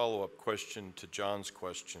have a follow-up question to John's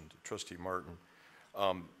question, to Trustee Martin.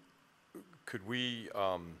 Could we,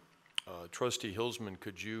 Trustee Hilsman,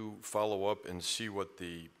 could you follow up and see what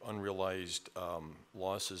the unrealized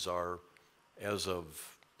losses are as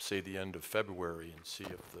of, say, the end of February, and see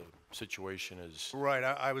if the situation is... Right,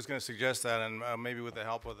 I was going to suggest that, and maybe with the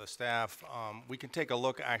help of the staff, we can take a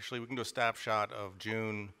look, actually, we can do a snapshot of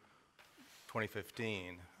June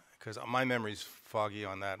 2015, because my memory's foggy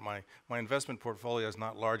on that. My investment portfolio is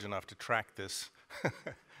not large enough to track this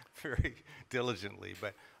very diligently,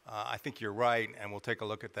 but I think you're right, and we'll take a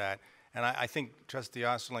look at that. And I think, Trustee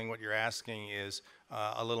Osterling, what you're asking is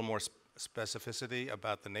a little more specificity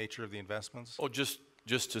about the nature of the investments? Oh, just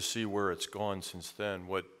to see where it's gone since then.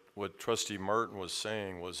 What Trustee Martin was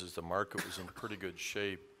saying is the market was in pretty good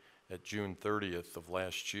shape at June 30th of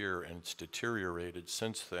last year, and it's deteriorated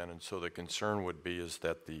since then, and so the concern would be is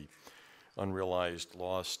that the unrealized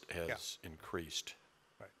loss has increased.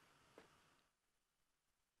 Right.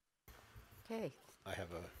 Okay. I have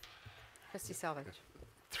Trustee Selvage.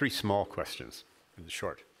 3 small questions in the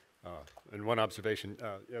short. And one observation,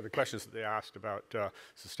 the questions that they asked about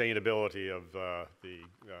sustainability of the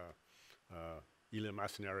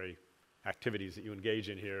eliminatory activities that you engage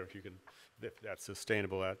in here, if that's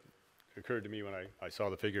sustainable. That occurred to me when I saw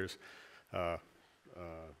the figures. The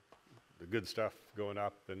good stuff going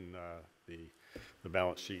up and the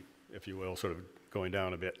balance sheet, if you will, sort of going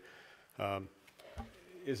down a bit.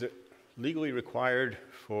 Is it legally required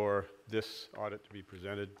for this audit to be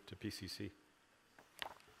presented to PCC?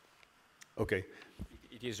 Okay.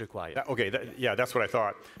 It is required. Yeah, that's what I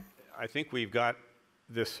thought. I think we've got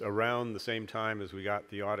this around the same time as we got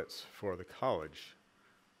the audits for the college.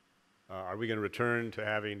 Are we going to return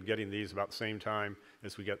to getting these about the same time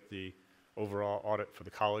as we get the overall audit for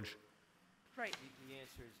the college? Right. The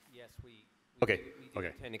answer is yes, we Okay.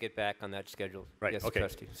 intend to get back on that schedule. Right, Yes, okay.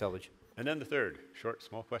 Trustee Selvage. And then the third, short,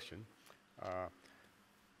 small question.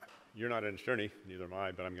 You're not an attorney, neither am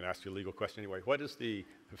I, but I'm going to ask you a legal question anyway. What is the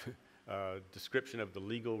description of the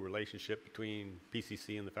legal relationship between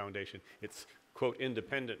PCC and the foundation? It's, quote,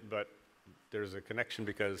 independent, but there's a connection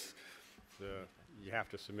because you have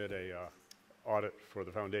to submit a audit for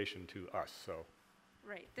the foundation to us, so.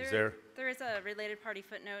 Right. There is a related party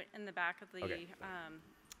footnote in the back of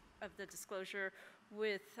the disclosure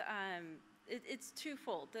with, it's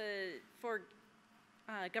twofold. For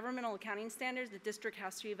governmental accounting standards, the district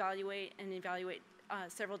has to evaluate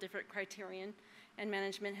several different criterion, and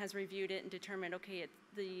management has reviewed it and determined, okay,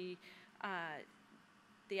 the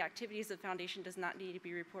activities of the foundation does not need to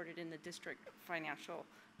be reported in the district financial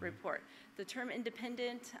report. The term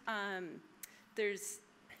independent, there's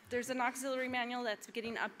an auxiliary manual that's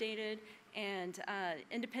getting updated, and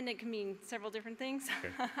independent can mean several different things.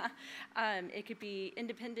 Okay. It could be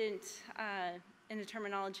independent in the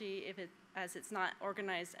terminology as it's not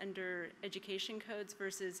organized under education codes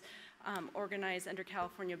versus organized under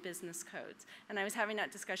California business codes. And I was having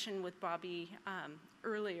that discussion with Bobby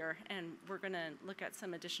earlier, and we're going to look at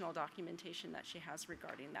some additional documentation that she has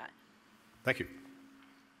regarding that. Thank you.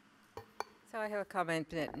 So I have a comment,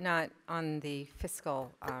 but not on the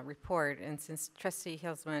fiscal report. And since Trustee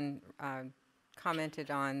Hilsman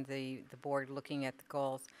commented on the board looking at the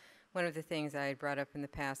goals, one of the things I had brought up in the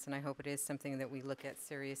past, and I hope it is something that we look at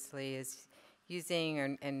seriously, is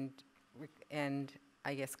using and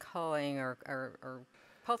I guess culling or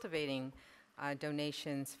cultivating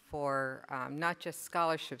donations for not just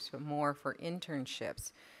scholarships, but more for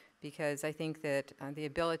internships. because I think that the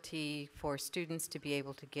ability for students to be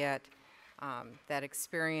able to get that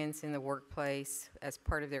experience in the workplace as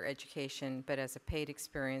part of their education, but as a paid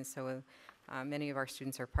experience, so many of our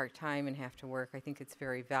students are part-time and have to work. I think it's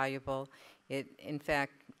very valuable. In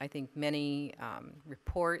fact, I think many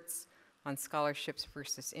reports on scholarships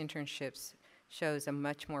versus internships shows a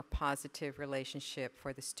much more positive relationship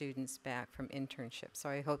for the students back from internships. So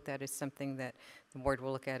I hope that is something that the board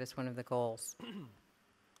will look at as one of the goals.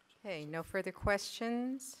 Okay, no further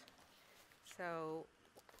questions. So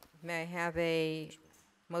may I have a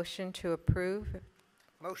motion to approve?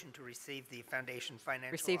 Motion to receive the foundation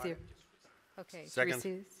financial Receive the, audit. okay. to Second.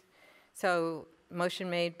 receive- So motion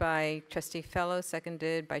made by trustee Fellow,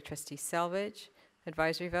 seconded by trustee Selvage.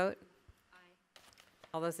 Advisory vote? Aye.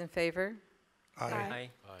 All those in favor? Aye.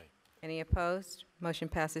 Any opposed? Motion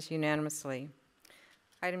passes unanimously.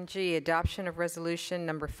 Item G, adoption of resolution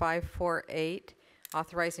number 548,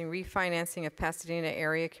 authorizing refinancing of Pasadena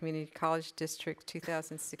Area Community College District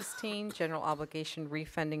 2016 general obligation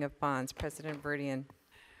refunding of bonds. President Verdian.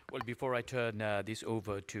 Well, before I turn this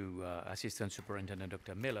over to Assistant Superintendent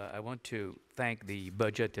Dr. Miller, I want to thank the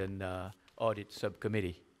Budget and Audit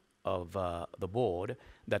Subcommittee of the board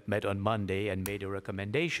that met on Monday and made a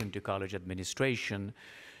recommendation to college administration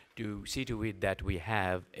to see to it that we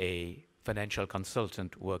have a financial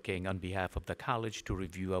consultant working on behalf of the college to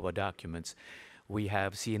review our documents. We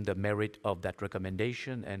have seen the merit of that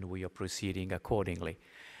recommendation and we are proceeding accordingly.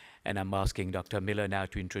 And I'm asking Dr. Miller now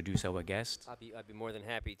to introduce our guests. I'd be more than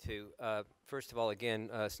happy to. First of all,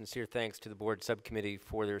 again, sincere thanks to the board subcommittee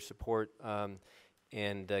for their support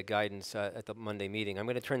and guidance at the Monday meeting. I'm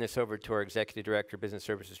going to turn this over to our Executive Director of Business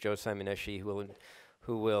Services, Joe Simonesci,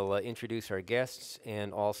 who will introduce our guests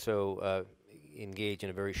and also engage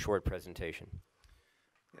in a very short presentation.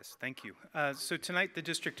 Yes, thank you. So tonight the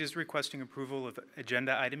district is requesting approval of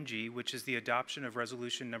Agenda Item G, which is the adoption of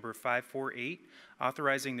Resolution number 548,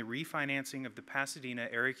 authorizing the refinancing of the Pasadena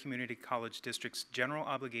Area Community College District's general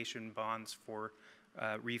obligation bonds for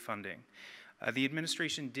refunding. The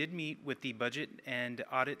administration did meet with the Budget and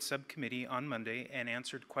Audit Subcommittee on Monday and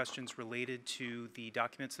answered questions related to the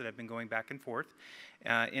documents that have been going back and forth.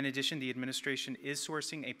 In addition, the administration is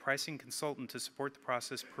sourcing a pricing consultant to support the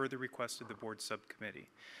process per the request of the board subcommittee.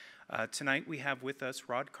 Tonight we have with us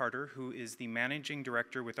Rod Carter, who is the Managing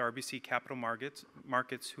Director with RBC Capital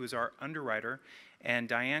Markets, who is our underwriter, and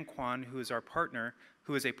Diane Kwan, who is our partner,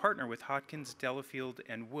 who is a partner with Hodkins, Delafield,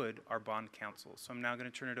 and Wood, our bond counsel. So I'm now going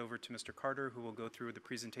to turn it over to Mr. Carter, who will go through the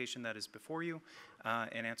presentation that is before you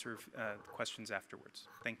and answer questions afterwards.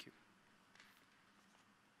 Thank you.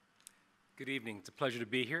 Good evening. It's a pleasure to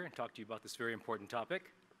be here and talk to you about this very important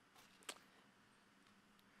topic.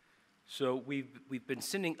 So we've been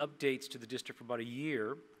sending updates to the district for about a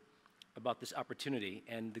year about this opportunity,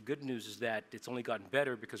 and the good news is that it's only gotten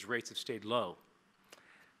better because rates have stayed low.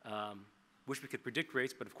 Wish we could predict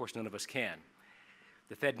rates, but of course none of us can.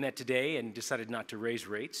 The Fed met today and decided not to raise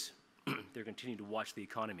rates. They're continuing to watch the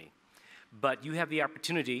economy. But you have the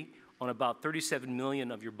opportunity on about 37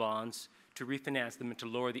 million of your bonds to refinance them and to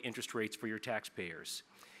lower the interest rates for your taxpayers.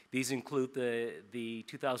 These include the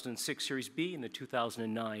 2006 Series B and the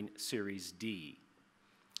 2009 Series D.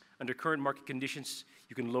 Under current market conditions,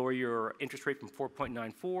 you can lower your interest rate from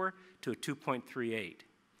 4.94 to a 2.38.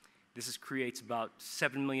 This creates about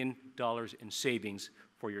 $7 million in savings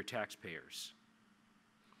for your taxpayers.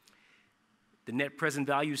 The net present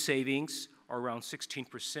value savings are around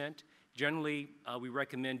 16%. Generally, we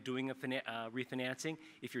recommend doing a refinancing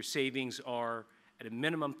if your savings are at a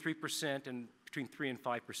minimum 3% and between 3 and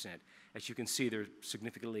 5%. As you can see, they're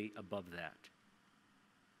significantly above that.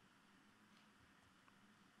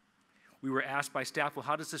 We were asked by staff, well,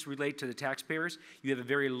 how does this relate to the taxpayers? You have a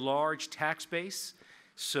very large tax base,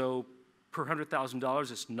 so per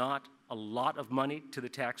 $100,000, it's not a lot of money to the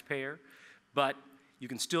taxpayer, but you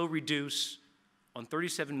can still reduce, on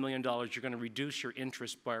 $37 million, you're going to reduce your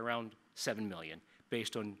interest by around $7 million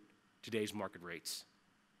based on today's market rates.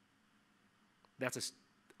 That's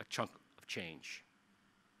a chunk of change.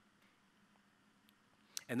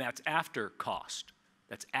 And that's after cost.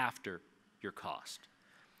 That's after your cost.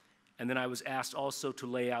 And then I was asked also to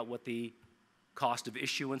lay out what the cost of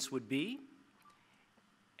issuance would be,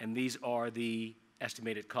 and these are the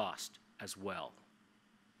estimated cost as well.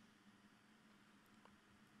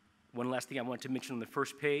 One last thing I want to mention on the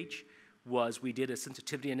first page was we did a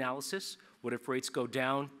sensitivity analysis. What if rates go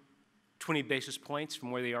down 20 basis points from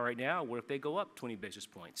where they are right now? What if they go up 20 basis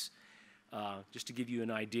points? Just to give you an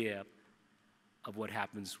idea of what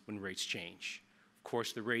happens when rates change. Of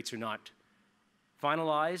course, the rates are not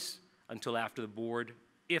finalized until after the board,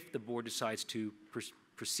 if the board decides to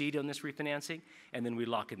proceed on this refinancing, and then we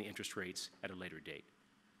lock in the interest rates at a later date.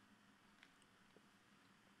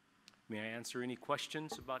 May I answer any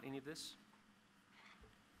questions about any of this?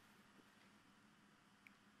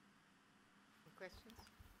 Any questions?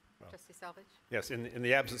 Trustee Salvage? Yes, in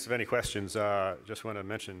the absence of any questions, just want to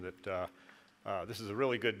mention that this is a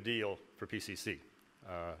really good deal for PCC.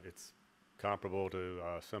 It's comparable to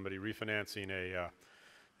somebody refinancing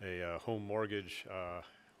a home mortgage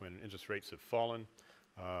when interest rates have fallen.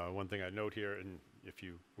 One thing I note here, and if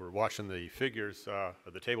you were watching the figures of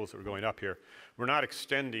the tables that were going up here, we're not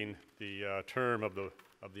extending the term of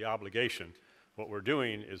the obligation. What we're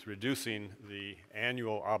doing is reducing the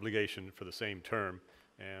annual obligation for the same term,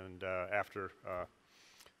 and after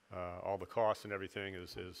all the costs and everything,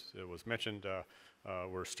 as it was mentioned,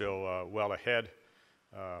 we're still well ahead.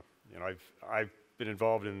 You know, I've been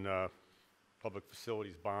involved in public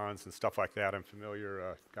facilities bonds and stuff like that. I'm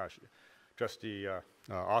familiar. Gosh, Trustee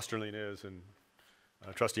Osterling is, and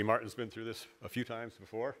Trustee Martin's been through this a few times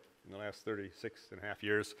before in the last 36 and a half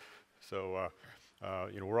years. So,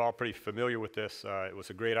 you know, we're all pretty familiar with this. It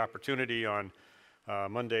was a great opportunity on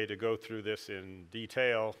Monday to go through this in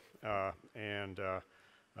detail, and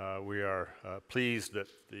we are pleased that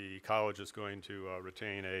the college is going to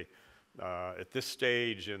retain at this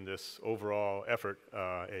stage in this overall effort,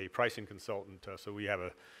 a pricing consultant. So we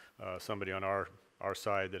have somebody on our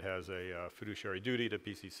side that has a fiduciary duty to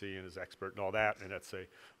PCC and is expert and all that, and that's a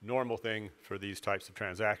normal thing for these types of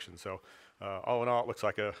transactions. So all in all, it looks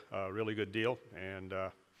like a really good deal, and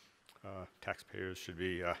taxpayers should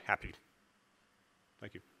be happy.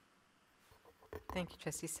 Thank you. Thank you,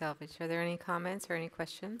 Trustee Salvage. Are there any comments or any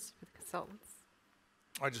questions for the consultants?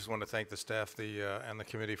 I just want to thank the staff and the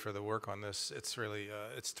committee for the work on this. It's really,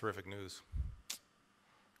 it's terrific news.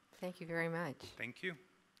 Thank you very much. Thank you.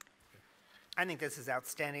 I think this is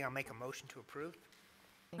outstanding. I'll make a motion to approve.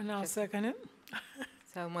 And I'll second it.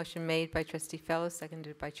 So motion made by Trustee Fellows,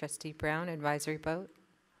 seconded by Trustee Brown. Advisory vote.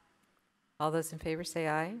 All those in favor say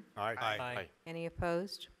aye. Aye. Aye. Any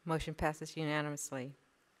opposed? Motion passes unanimously.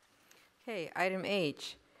 Okay, item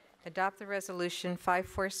H, adopt the resolution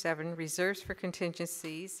 547, reserves for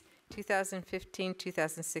contingencies,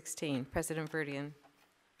 2015-2016. President Verdian.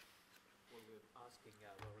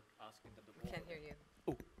 Can't hear you.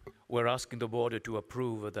 We're asking the board to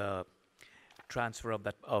approve the transfer of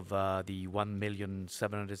the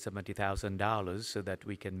 $1,770,000 so that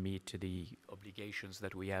we can meet the obligations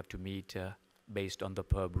that we have to meet based on the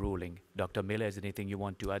PERB ruling. Dr. Miller, is there anything you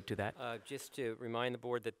want to add to that? Just to remind the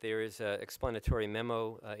board that there is an explanatory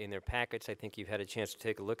memo in their packets. I think you've had a chance to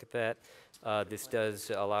take a look at that. This does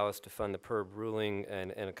allow us to fund the PERB ruling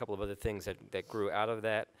and a couple of other things that grew out of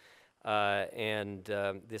that.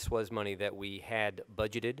 This was money that we had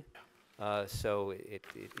budgeted. So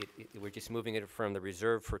we're just moving it from the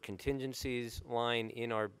reserve for contingencies line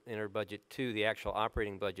in our budget to the actual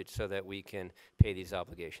operating budget so that we can pay these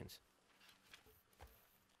obligations.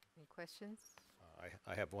 Any questions?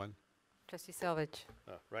 I have one. Trustee Selvage.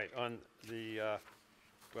 Right, on the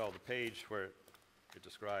page where it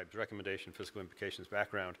describes recommendation, fiscal implications,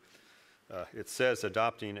 background, it says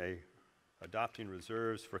adopting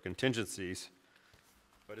reserves for contingencies,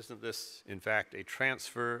 but isn't this, in fact, a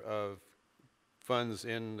transfer of funds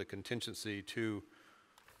in the contingency to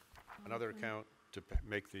another account to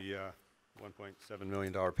make the $1.7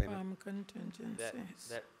 million payment?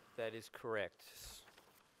 Contingencies. That is correct.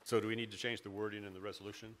 So do we need to change the wording in the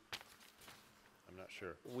resolution? I'm not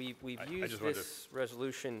sure. We've used this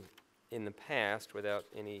resolution in the past without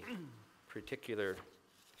any particular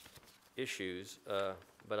issues,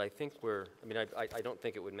 but I think I don't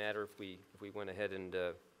think it would matter if we went ahead and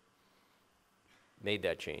made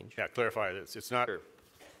that change. Yeah, clarify this. It's not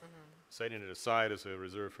setting it aside as a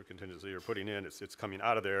reserve for contingency or putting in. It's coming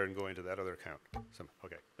out of there and going to that other account.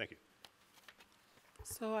 Okay, thank you.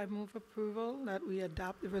 So I move approval that we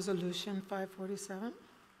adopt the resolution 547.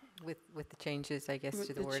 With the changes, I guess,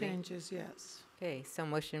 to the wording? With the changes, yes. Okay, so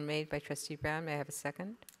motion made by Trustee Brown. May I have a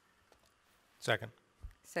second? Second.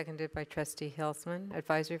 Seconded by Trustee Hilsman.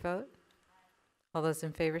 Advisory vote? All those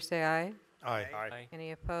in favor say aye. Aye. Aye.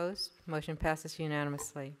 Any opposed? Motion passes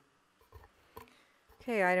unanimously.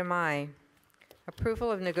 Okay, item I.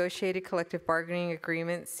 Approval of negotiated collective bargaining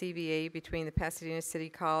agreement, CBA, between the Pasadena City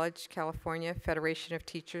College, California Federation of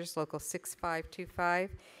Teachers, Local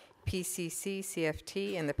 6525, PCC,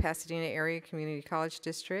 CFT, and the Pasadena Area Community College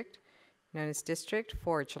District, known as District,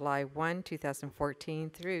 for July 1, 2014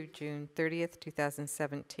 through June 30th,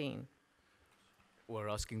 2017. We're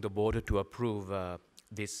asking the board to approve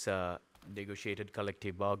this negotiated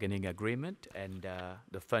collective bargaining agreement, and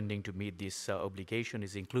the funding to meet this obligation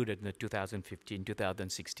is included in the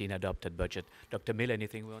 2015-2016 adopted budget. Dr. Miller,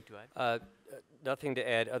 anything we want to add? Nothing to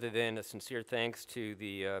add other than a sincere thanks to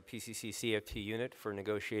the PCC CFT unit for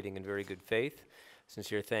negotiating in very good faith.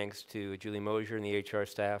 Sincere thanks to Julie Mosier and the HR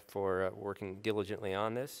staff for working diligently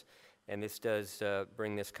on this. And this does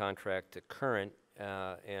bring this contract to current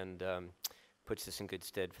and puts us in good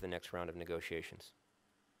stead for the next round of negotiations.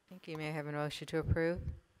 Thank you. May I have a motion to approve?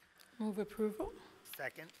 Move approval.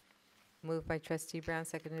 Second. Moved by Trustee Brown,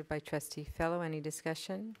 seconded by Trustee Fellow. Any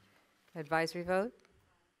discussion? Advisory vote?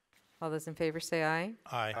 All those in favor say aye.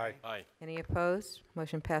 Aye. Aye. Aye. Any opposed?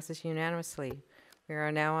 Motion passes unanimously. We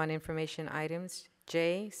are now on information items.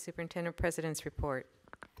 J, Superintendent President's Report.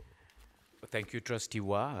 Thank you, Trustee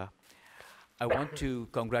Wah. I want to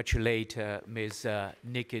congratulate Ms.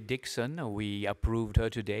 Nikki Dixon. We approved her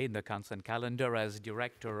today in the consent calendar as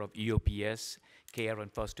Director of EOPS, Care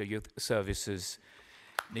and Foster Youth Services.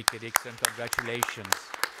 Nikki Dixon, congratulations.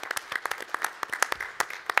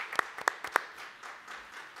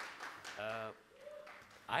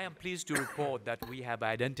 I am pleased to report that we have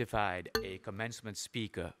identified a commencement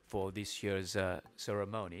speaker for this year's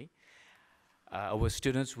ceremony. Our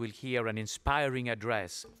students will hear an inspiring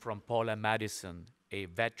address from Paula Madison, a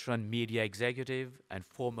veteran media executive and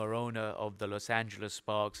former owner of the Los Angeles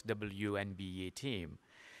Sparks WNBA team.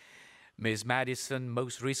 Ms. Madison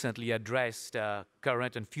most recently addressed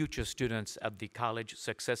current and future students at the College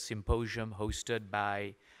Success Symposium hosted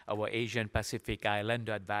by our Asian Pacific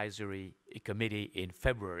Islander Advisory Committee in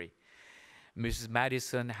February. Mrs.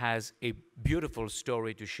 Madison has a beautiful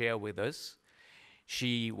story to share with us.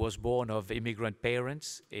 She was born of immigrant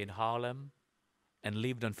parents in Harlem and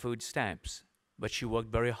lived on food stamps, but she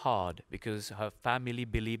worked very hard because her family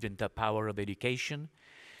believed in the power of education.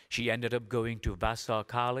 She ended up going to Vassar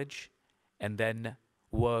College and then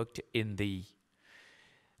worked in the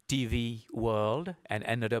TV world and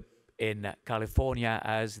ended up in California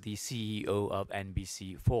as the CEO of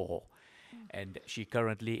NBC4. And she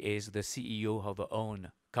currently is the CEO of her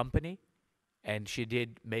own company. And she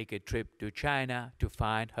did make a trip to China to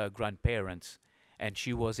find her grandparents, and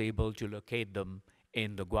she was able to locate them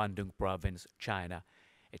in the Guangdong province, China.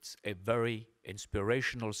 It's a very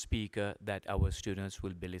inspirational speaker that our students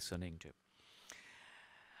will be listening to.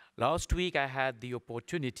 Last week, I had the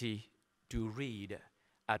opportunity to read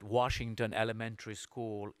at Washington Elementary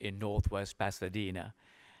School in Northwest Pasadena.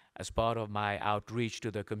 As part of my outreach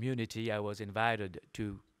to the community, I was invited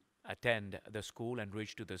to attend the school and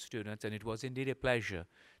reach to the students, and it was indeed a pleasure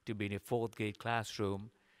to be in a fourth grade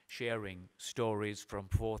classroom sharing stories from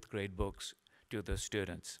fourth grade books to the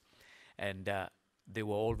students. And they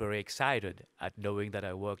were all very excited at knowing that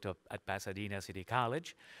I worked at Pasadena City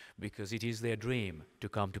College, because it is their dream to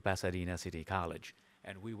come to Pasadena City College,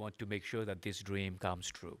 and we want to make sure that this dream comes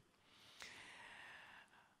true.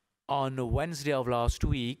 On Wednesday of last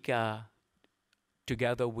week,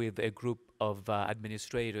 together with a group of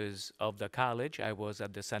administrators of the college, I was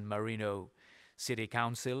at the San Marino City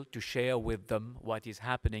Council to share with them what is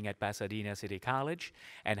happening at Pasadena City College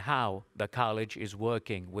and how the college is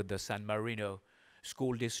working with the San Marino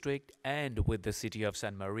School District and with the City of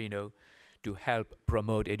San Marino to help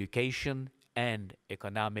promote education and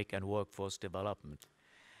economic and workforce development.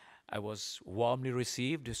 I was warmly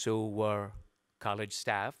received, so were college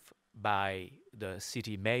staff, by the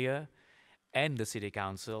city mayor and the city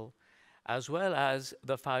council, as well as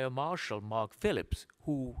the fire marshal, Mark Phillips,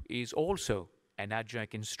 who is also an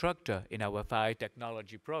adjunct instructor in our fire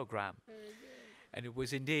technology program. And it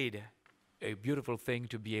was indeed a beautiful thing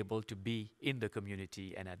to be able to be in the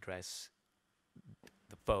community and address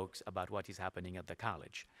the folks about what is happening at the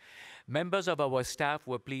college. Members of our staff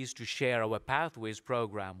were pleased to share our Pathways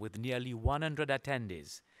program with nearly 100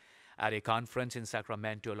 attendees at a conference in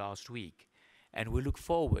Sacramento last week. And we look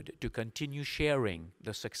forward to continue sharing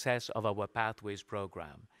the success of our Pathways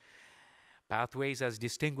program. Pathways has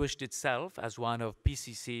distinguished itself as one of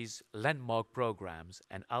PCC's landmark programs,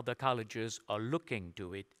 and other colleges are looking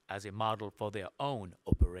to it as a model for their own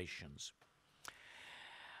operations.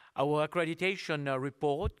 Our accreditation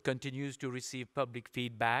report continues to receive public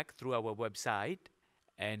feedback through our website,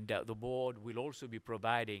 and the board will also be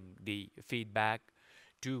providing the feedback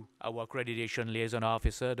to our accreditation liaison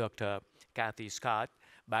officer, Dr. Kathy Scott,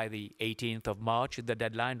 by the 18th of March, the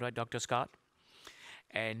deadline, right, Dr. Scott?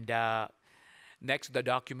 And next, the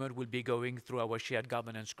document will be going through our shared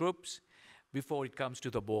governance groups before it comes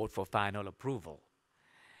to the board for final approval.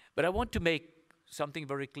 But I want to make something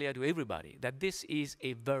very clear to everybody, that this is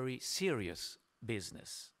a very serious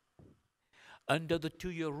business. Under the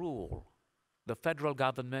 2-year rule, the federal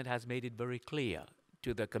government has made it very clear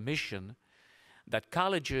to the commission that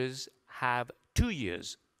colleges have 2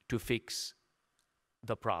 years to fix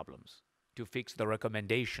the problems, to fix the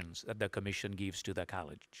recommendations that the commission gives to the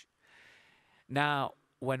college. Now,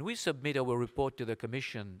 when we submit our report to the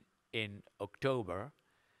commission in October,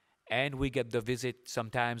 and we get the visit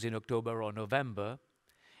sometimes in October or November,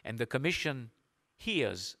 and the commission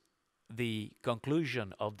hears the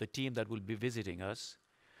conclusion of the team that will be visiting us,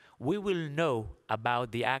 we will know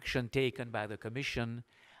about the action taken by the commission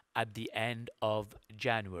at the end of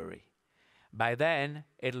January. By then,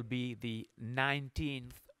 it'll be the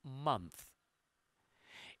 19th month.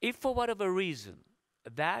 If for whatever reason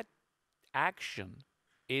that action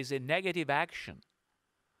is a negative action,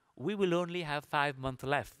 we will only have 5 months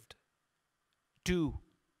left to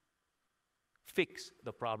fix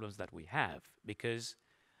the problems that we have, because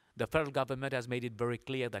the federal government has made it very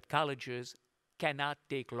clear that colleges cannot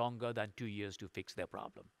take longer than 2 years to fix their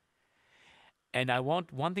problem. And I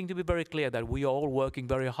want one thing to be very clear, that we are all working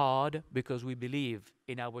very hard because we believe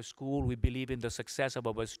in our school, we believe in the success of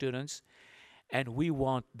our students, and we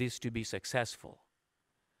want this to be successful.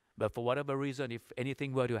 But for whatever reason, if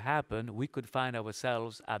anything were to happen, we could find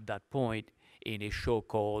ourselves at that point in a show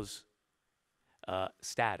cause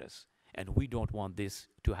status. And we don't want this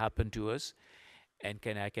to happen to us. And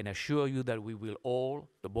I can assure you that we will all,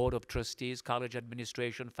 the Board of Trustees, college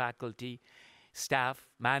administration, faculty, staff,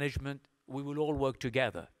 management, we will all work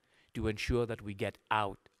together to ensure that we get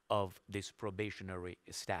out of this probationary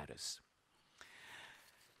status.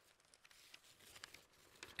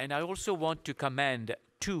 And I also want to commend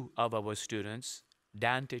 2 of our students,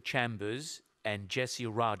 Dante Chambers and Jesse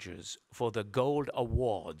Rogers, for the Gold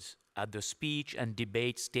Awards at the Speech and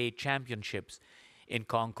Debate State Championships in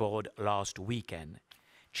Concord last weekend.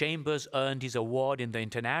 Chambers earned his award in the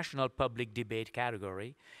International Public Debate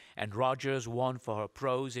category, and Rogers won for her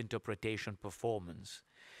prose interpretation performance.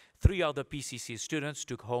 3 other PCC students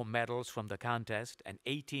took home medals from the contest, and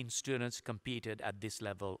 18 students competed at this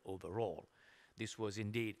level overall. This was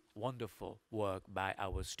indeed wonderful work by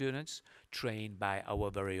our students, trained by our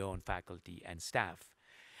very own faculty and staff.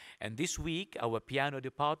 And this week, our piano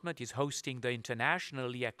department is hosting the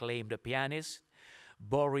internationally acclaimed pianist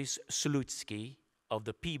Boris Slutsky of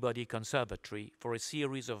the Peabody Conservatory for a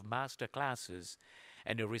series of master classes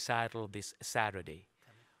and a recital this Saturday.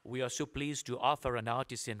 We are so pleased to offer an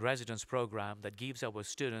artist-in-residence program that gives our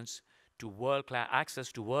students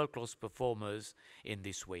access to world-class performers in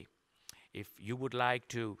this way. If you would like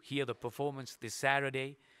to hear the performance this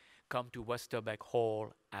Saturday, come to Westerbeck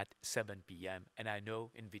Hall at 7 p.m. And I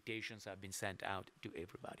know invitations have been sent out to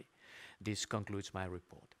everybody. This concludes my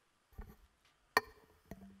report.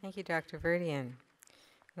 Thank you, Dr. Verdian.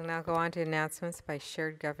 We'll now go on to announcements by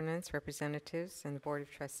shared governance representatives and the Board of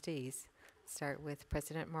Trustees. Start with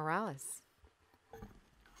President Morales.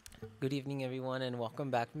 Good evening, everyone, and welcome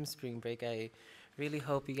back from spring break. I really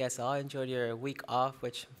hope you guys all enjoyed your week off,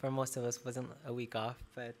 which for most of us wasn't a week off.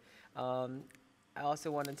 But I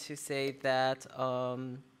also wanted to say that our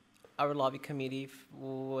lobby committee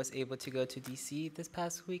was able to go to DC this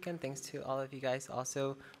past weekend. Thanks to all of you guys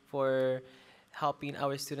also for helping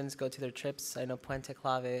our students go to their trips. I know Puente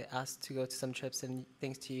Clave asked to go to some trips, and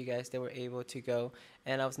thanks to you guys, they were able to go.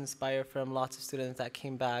 And I was inspired from lots of students that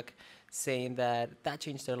came back saying that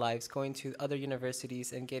changed their lives, going to other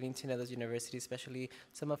universities and getting to know those universities, especially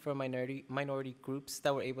some of our minority groups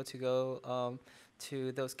that were able to go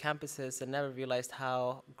to those campuses and never realized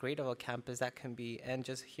how great of a campus that can be. And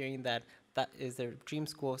just hearing that is their dream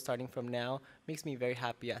school starting from now makes me very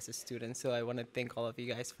happy as a student. So I want to thank all of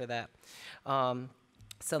you guys for that.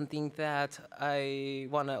 Something that I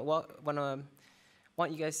want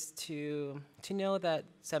you guys to know that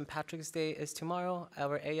St. Patrick's Day is tomorrow.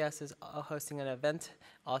 Our AS is hosting an event,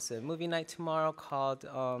 also a movie night tomorrow called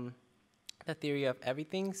The Theory of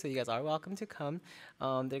Everything. So you guys are welcome to come.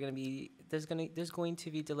 There's going to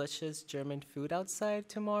be delicious German food outside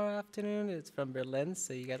tomorrow afternoon. It's from Berlin,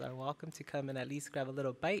 so you guys are welcome to come and at least grab a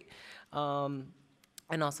little bite.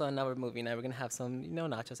 And also on our movie night, we're gonna have some,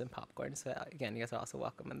 nachos and popcorn. So again, you guys are also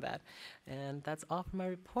welcome in that. And that's all for my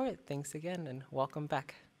report. Thanks again, and welcome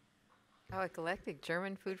back. How eclectic,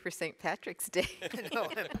 German food for St. Patrick's Day.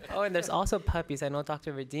 Oh, and there's also puppies. I know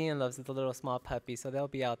Dr. Verdine loves the little small puppies, so they'll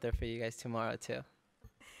be out there for you guys tomorrow too.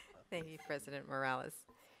 Thank you, President Morales.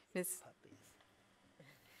 Ms.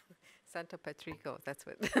 Santo Patrico, that's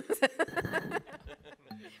what President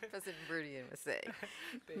Verdian was saying.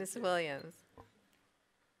 Ms. Williams.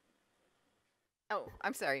 Oh,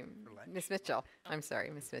 I'm sorry, Ms. Mitchell. I'm sorry,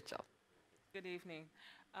 Ms. Mitchell. Good evening.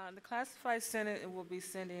 The Classified Senate will be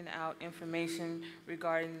sending out information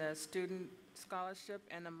regarding the student Scholarship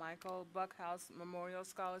and the Michael Buckhouse Memorial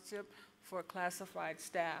Scholarship for classified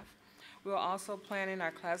staff. We're also planning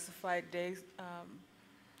our classified day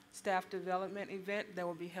staff development event that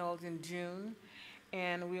will be held in June.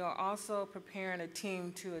 And we are also preparing a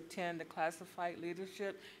team to attend the Classified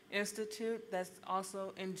Leadership Institute that's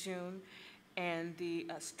also in June. And the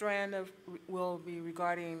strand of will be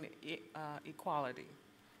regarding equality.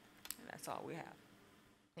 And that's all we have.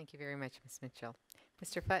 Thank you very much, Ms. Mitchell.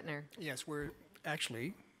 Mr. Putner. Yes, we're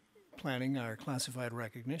actually planning our Classified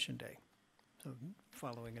Recognition Day. So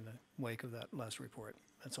following in the wake of that last report.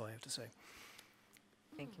 That's all I have to say.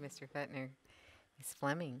 Thank you, Mr. Putner. Ms.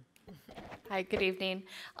 Fleming. Hi, good evening.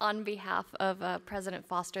 On behalf of President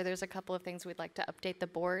Foster, there's a couple of things we'd like to update the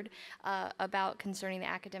board about concerning the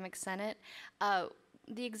Academic Senate.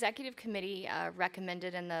 The executive committee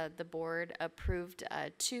recommended and the board approved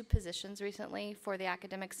 2 positions recently for the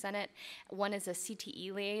Academic Senate. One is a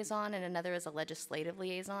CTE liaison and another is a legislative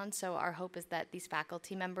liaison. So our hope is that these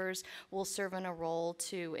faculty members will serve in a role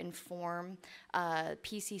to inform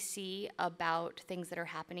PCC about things that are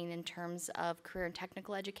happening in terms of career and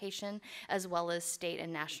technical education, as well as state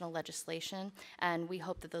and national legislation. And we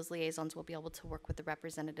hope that those liaisons will be able to work with the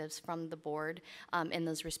representatives from the board in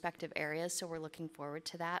those respective areas. So we're looking forward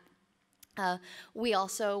to that. We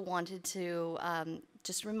also wanted to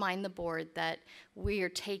just remind the board that we are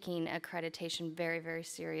taking accreditation very, very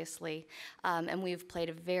seriously, and we've played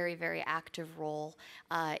a very, very active role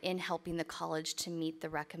in helping the college to meet the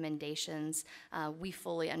recommendations. We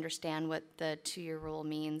fully understand what the 2-year rule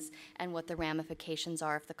means and what the ramifications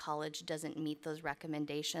are if the college doesn't meet those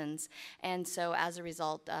recommendations. And so as a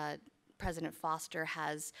result, President Foster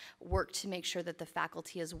has worked to make sure that the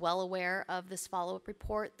faculty is well aware of this follow-up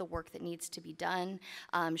report, the work that needs to be done.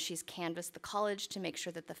 She's canvassed the college to make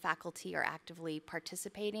sure that the faculty are actively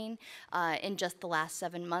participating. In just the last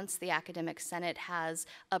 7 months, the Academic Senate has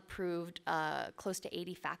approved close to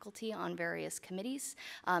 80 faculty on various committees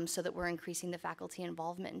so that we're increasing the faculty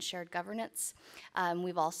involvement in shared governance.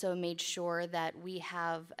 We've also made sure that we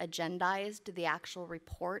have agendized the actual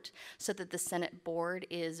report so that the Senate board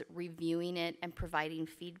is reviewing it and providing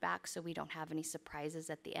feedback so we don't have any surprises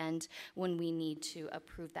at the end when we need to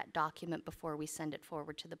approve that document before we send it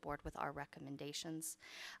forward to the board with our recommendations.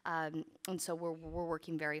 And so we're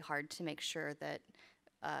working very hard to make sure that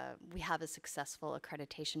we have a successful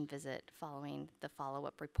accreditation visit following the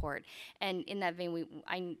follow-up report. And in that vein,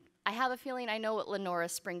 I have a feeling I know what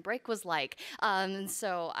Lenora's spring break was like.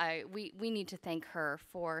 So we need to thank her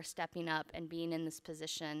for stepping up and being in this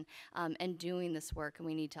position and doing this work. And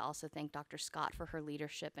we need to also thank Dr. Scott for her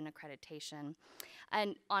leadership and accreditation.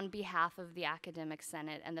 And on behalf of the Academic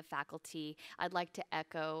Senate and the faculty, I'd like to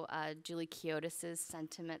echo Julie Kiotis'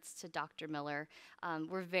 sentiments to Dr. Miller.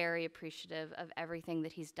 We're very appreciative of everything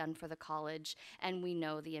that he's done for the college, and we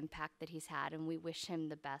know the impact that he's had, and we wish him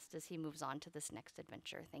the best as he moves on to this next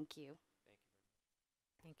adventure. Thank you.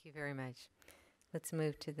 Thank you very much. Let's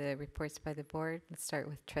move to the reports by the board. Let's start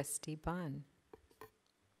with Trustee Bond.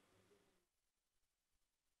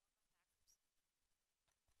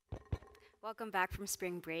 Welcome back from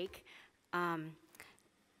spring break.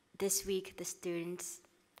 This week, the students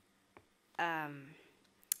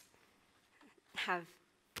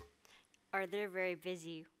they're very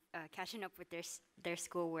busy catching up with their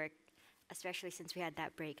schoolwork, especially since we had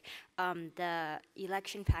that break. The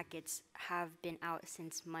election packets have been out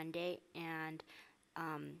since Monday, and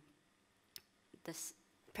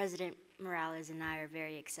President Morales and I are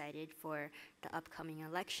very excited for the upcoming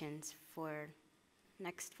elections for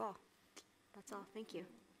next fall. That's all. Thank you.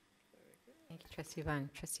 Thank you, Trustee Vaughn.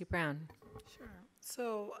 Trustee Brown. Sure.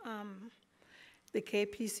 So the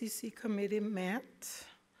KPCC committee met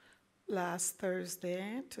last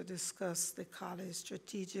Thursday to discuss the college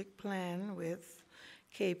strategic plan with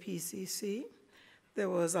KPCC. There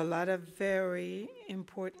was a lot of very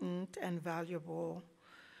important and valuable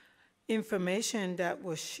information that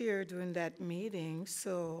was shared during that meeting.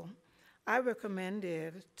 So I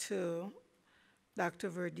recommended to Dr.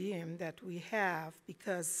 Verdiem that we have,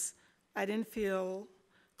 because I didn't feel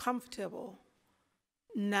comfortable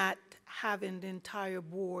not having the entire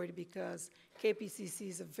board, because KPCC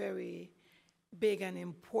is a very big and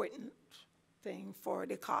important thing for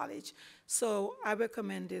the college. So I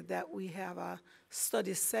recommended that we have a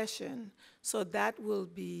study session, so that will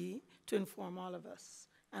be to inform all of us,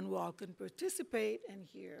 and we all can participate and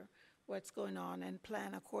hear what's going on and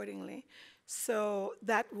plan accordingly. So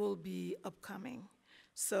that will be upcoming.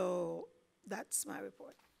 So that's my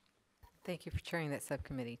report. Thank you for chairing that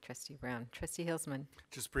subcommittee, Trustee Brown. Trustee Hilsman.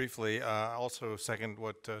 Just briefly, also second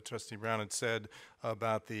what Trustee Brown had said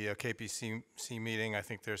about the KPCC meeting. I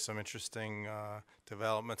think there's some interesting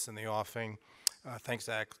developments in the offing. Thanks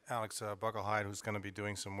to Alex Buckelhide, who's going to be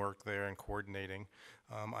doing some work there and coordinating.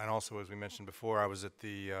 And also, as we mentioned before, I was at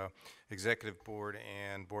the Executive Board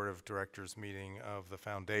and Board of Directors meeting of the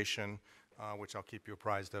Foundation, which I'll keep you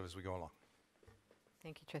apprised of as we go along.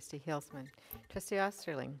 Thank you, Trustee Hilsman. Trustee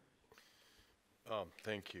Osterling.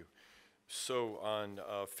 Thank you. So on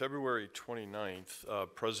February 29th,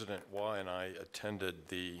 President Wah and I attended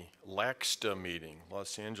the LACSTA meeting,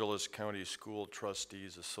 Los Angeles County School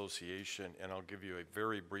Trustees Association, and I'll give you a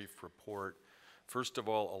very brief report. First of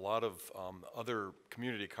all, a lot of other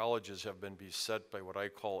community colleges have been beset by what I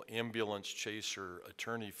call ambulance chaser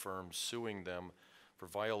attorney firms suing them for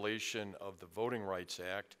violation of the Voting Rights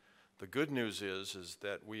Act. The good news is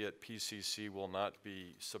that we at PCC will not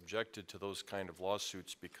be subjected to those kind of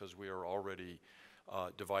lawsuits because we are already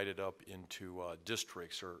divided up into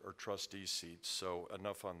districts or trustee seats. So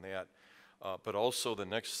enough on that. But also the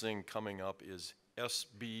next thing coming up is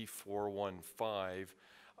SB 415,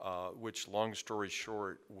 which, long story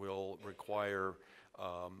short, will require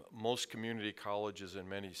most community colleges in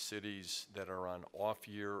many cities that are on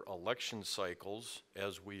off-year election cycles,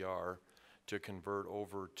 as we are, to convert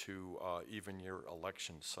over to even-year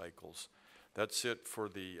election cycles. That's it for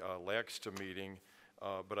the LACSTA meeting,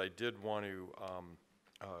 but I did want to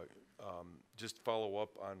just follow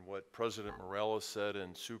up on what President Morales said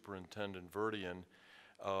and Superintendent Verdian.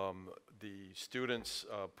 The students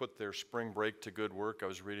put their spring break to good work. I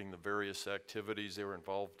was reading the various activities they were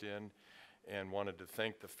involved in and wanted to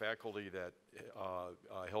thank the faculty that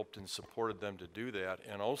helped and supported them to do that,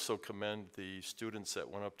 and also commend the students that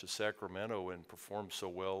went up to Sacramento and performed so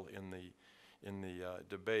well in the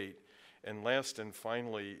debate. And last and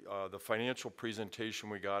finally, the financial presentation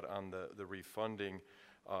we got on the refunding,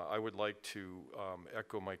 I would like to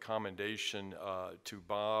echo my commendation to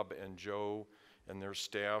Bob and Joe and their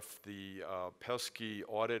staff. The pesky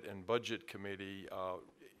Audit and Budget Committee,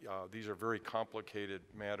 these are very complicated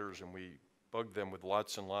matters, and we bugged them with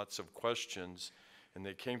lots and lots of questions, and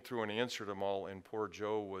they came through and answered them all, and poor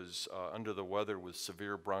Joe was under the weather with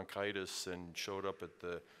severe bronchitis and showed up at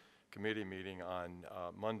the committee meeting on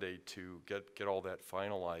Monday to get all that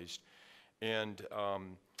finalized. And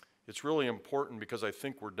it's really important because I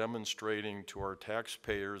think we're demonstrating to our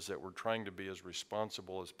taxpayers that we're trying to be as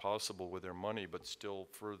responsible as possible with their money, but still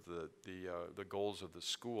for the goals of the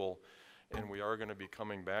school. And we are going to be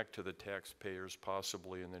coming back to the taxpayers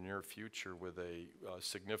possibly in the near future with a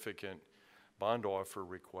significant bond offer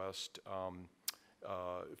request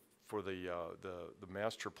for the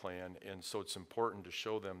master plan. And so it's important to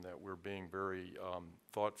show them that we're being very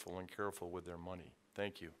thoughtful and careful with their money.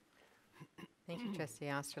 Thank you. Thank you, Trustee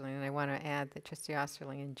Osterling. And I want to add that Trustee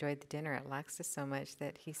Osterling enjoyed the dinner at LACSTA so much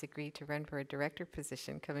that he's agreed to run for a director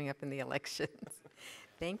position coming up in the elections.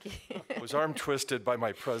 Thank you. I was arm twisted by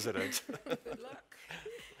my president. Good luck.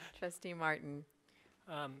 Trustee Martin.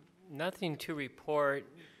 Nothing to report,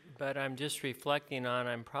 but I'm just reflecting on,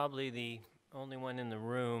 I'm probably the only one in the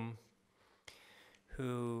room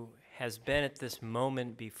who has been at this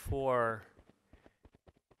moment before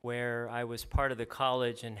where I was part of the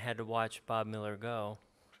college and had to watch Bob Miller go.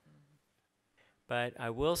 But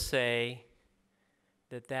I will say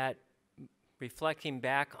that reflecting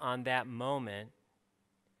back on that moment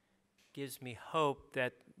gives me hope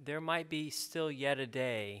that there might be still yet a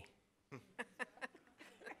day.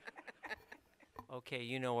 Okay,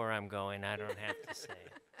 you know where I'm going. I don't have to say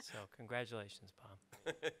it. So congratulations, Bob.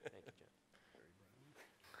 Thank you,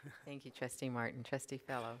 Jeff. Thank you, Trustee Martin. Trustee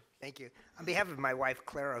Fellow. Thank you. On behalf of my wife,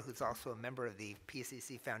 Clara, who's also a member of the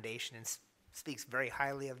PCC Foundation and speaks very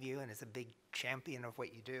highly of you and is a big champion of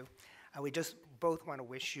what you do, we just both want to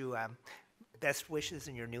wish you best wishes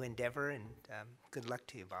in your new endeavor, and good luck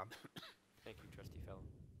to you, Bob. Thank you, Trustee Fellow.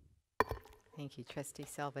 Thank you, Trustee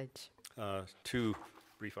Selvage. Two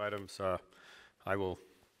brief items. I will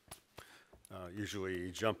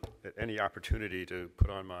usually jump at any opportunity to put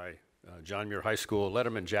on my John Muir High School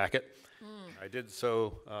Letterman jacket. I did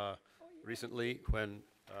so recently when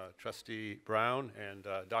Trustee Brown and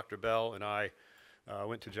Dr. Bell and I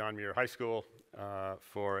went to John Muir High School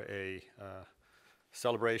for a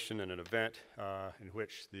celebration and an event in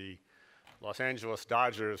which the Los Angeles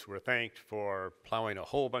Dodgers were thanked for plowing a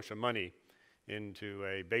whole bunch of money into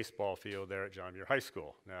a baseball field there at John Muir High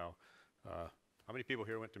School. Now, how many people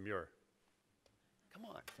here went to Muir? Come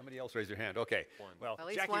on, somebody else raise your hand. Okay, well,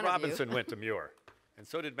 Jackie Robinson went to Muir. and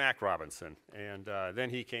so did Mac Robinson. And then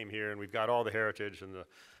he came here, and we've got all the heritage and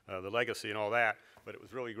the legacy and all that. But it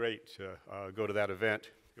was really great to go to that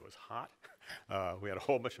event. It was hot. We had a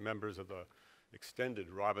whole bunch of members of the extended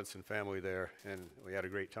Robinson family there, and we had a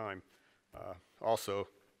great time. Also,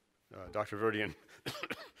 Dr. Verdian,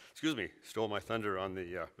 excuse me, stole my thunder on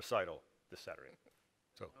the recital this Saturday.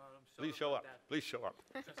 So please show up. Please show up.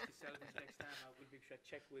 Trustee Selvage, next time I will make sure I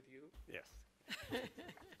check with you. Yes.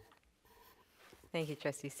 Thank you,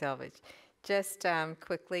 Trustee Selvage. Just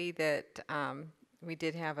quickly that we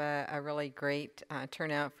did have a really great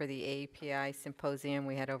turnout for the AAPI symposium.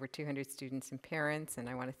 We had over 200 students and parents, and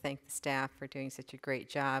I want to thank the staff for doing such a great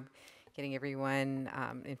job getting everyone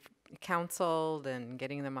counseled and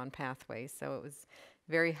getting them on pathways. So it was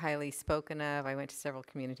very highly spoken of. I went to several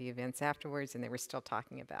community events afterwards, and they were still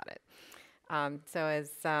talking about it. So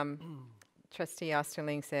as Trustee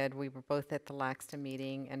Osterling said, we were both at the LAXTA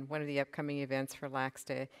meeting, and one of the upcoming events for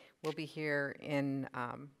LAXTA will be here in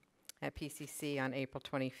at PCC on April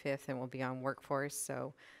 25th, and will be on workforce.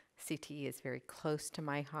 So CTE is very close to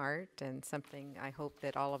my heart and something I hope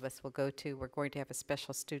that all of us will go to. We're going to have a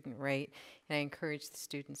special student rate, and I encourage the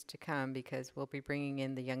students to come because we'll be bringing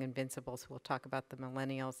in the young invincibles who will talk about the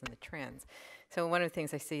millennials and the trends. So one of the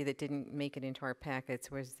things I see that didn't make it into our packets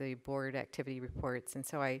was the board activity reports, and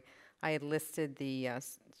so I had listed the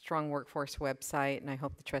Strong Workforce website, and I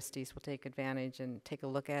hope the trustees will take advantage and take a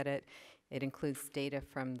look at it. It includes data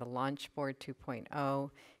from the Launch Board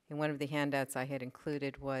 2.0. And one of the handouts I had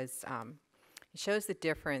included was, it shows the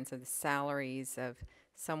difference of the salaries of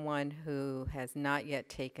someone who has not yet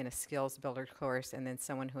taken a skills builder course and then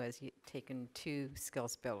someone who has taken 2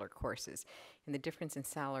 skills builder courses. And the difference in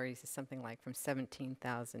salaries is something like from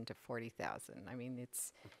 $17,000 to $40,000. I mean,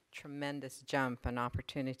 it's tremendous jump and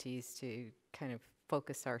opportunities to kind of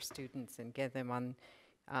focus our students and get them on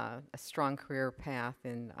a strong career path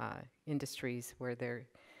in industries where they're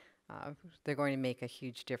going to make a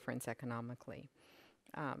huge difference economically.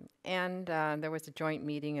 And there was a joint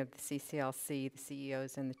meeting of the CCLC, the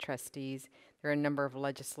CEOs, and the trustees. There are a number of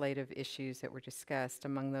legislative issues that were discussed.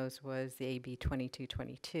 Among those was the AB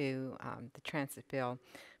 2222, the transit bill,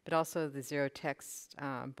 but also the zero text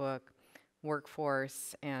book,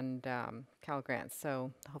 workforce, and Cal Grants.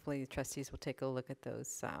 So hopefully the trustees will take a look at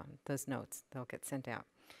those notes. They'll get sent out.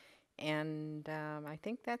 And I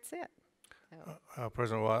think that's it.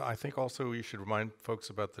 President, well, I think also we should remind folks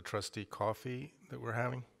about the trustee coffee that we're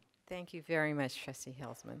having. Thank you very much, Trustee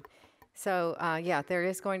Hilsman. So, yeah, there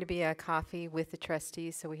is going to be a coffee with the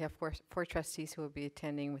trustees. So we have four trustees who will be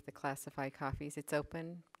attending with the classified coffees. It's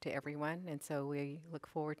open to everyone, and so we look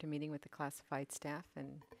forward to meeting with the classified staff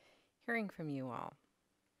and hearing from you all.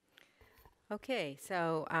 Okay,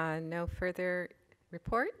 so no further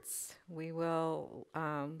reports. We will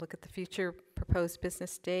look at the future proposed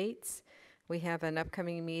business dates. We have an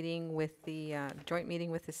upcoming meeting with the joint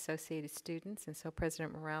meeting with Associated Students, and so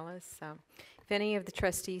President Morales, if any of the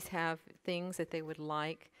trustees have things that they would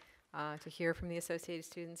like to hear from the Associated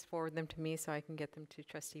Students, forward them to me so I can get them to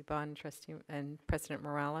Trustee Bond and President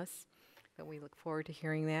Morales. But we look forward to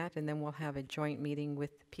hearing that, and then we'll have a joint meeting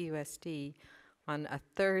with the PUSD on a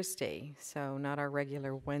Thursday, so not our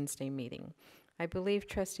regular Wednesday meeting. I believe,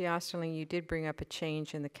 Trustee Osterling, you did bring up a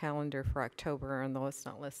change in the calendar for October, although it's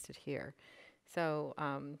not listed here. So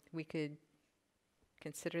we could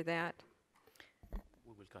consider that.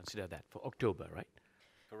 We will consider that for October, right?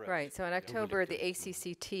 Correct. Right, so in October, the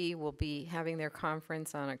ACCT will be having their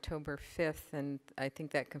conference on October 5th, and I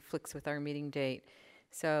think that conflicts with our meeting date.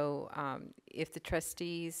 So if the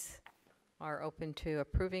trustees are open to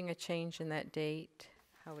approving a change in that date,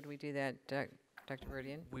 how would we do that, Dr.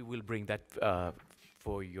 Verdian? We will bring that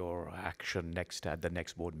for your action at the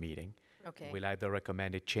next board meeting. Okay. We'll either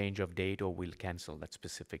recommend a change of date or we'll cancel that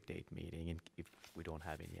specific date meeting if we don't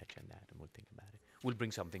have any agenda, and we'll think about it. We'll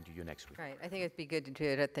bring something to you next week. Right, I think it'd be good to do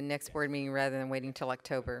it at the next board meeting rather than waiting till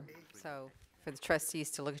October. So for the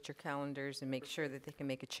trustees to look at your calendars and make sure that they can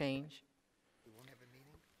make a change.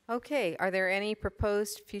 Okay, are there any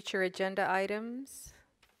proposed future agenda items?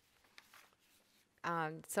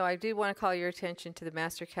 So I do want to call your attention to the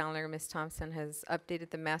master calendar. Ms. Thompson has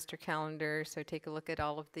updated the master calendar, so take a look at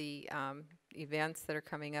all of the events that are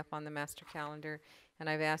coming up on the master calendar. And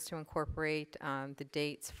I've asked to incorporate the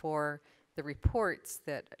dates for the reports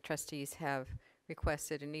that trustees have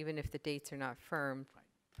requested, and even if the dates are not firm,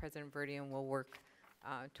 President Verdian will work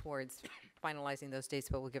towards finalizing those dates,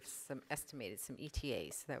 but we'll give some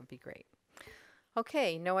ETAs, so that would be great.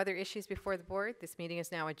 Okay, no other issues before the board. This meeting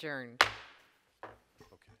is now adjourned.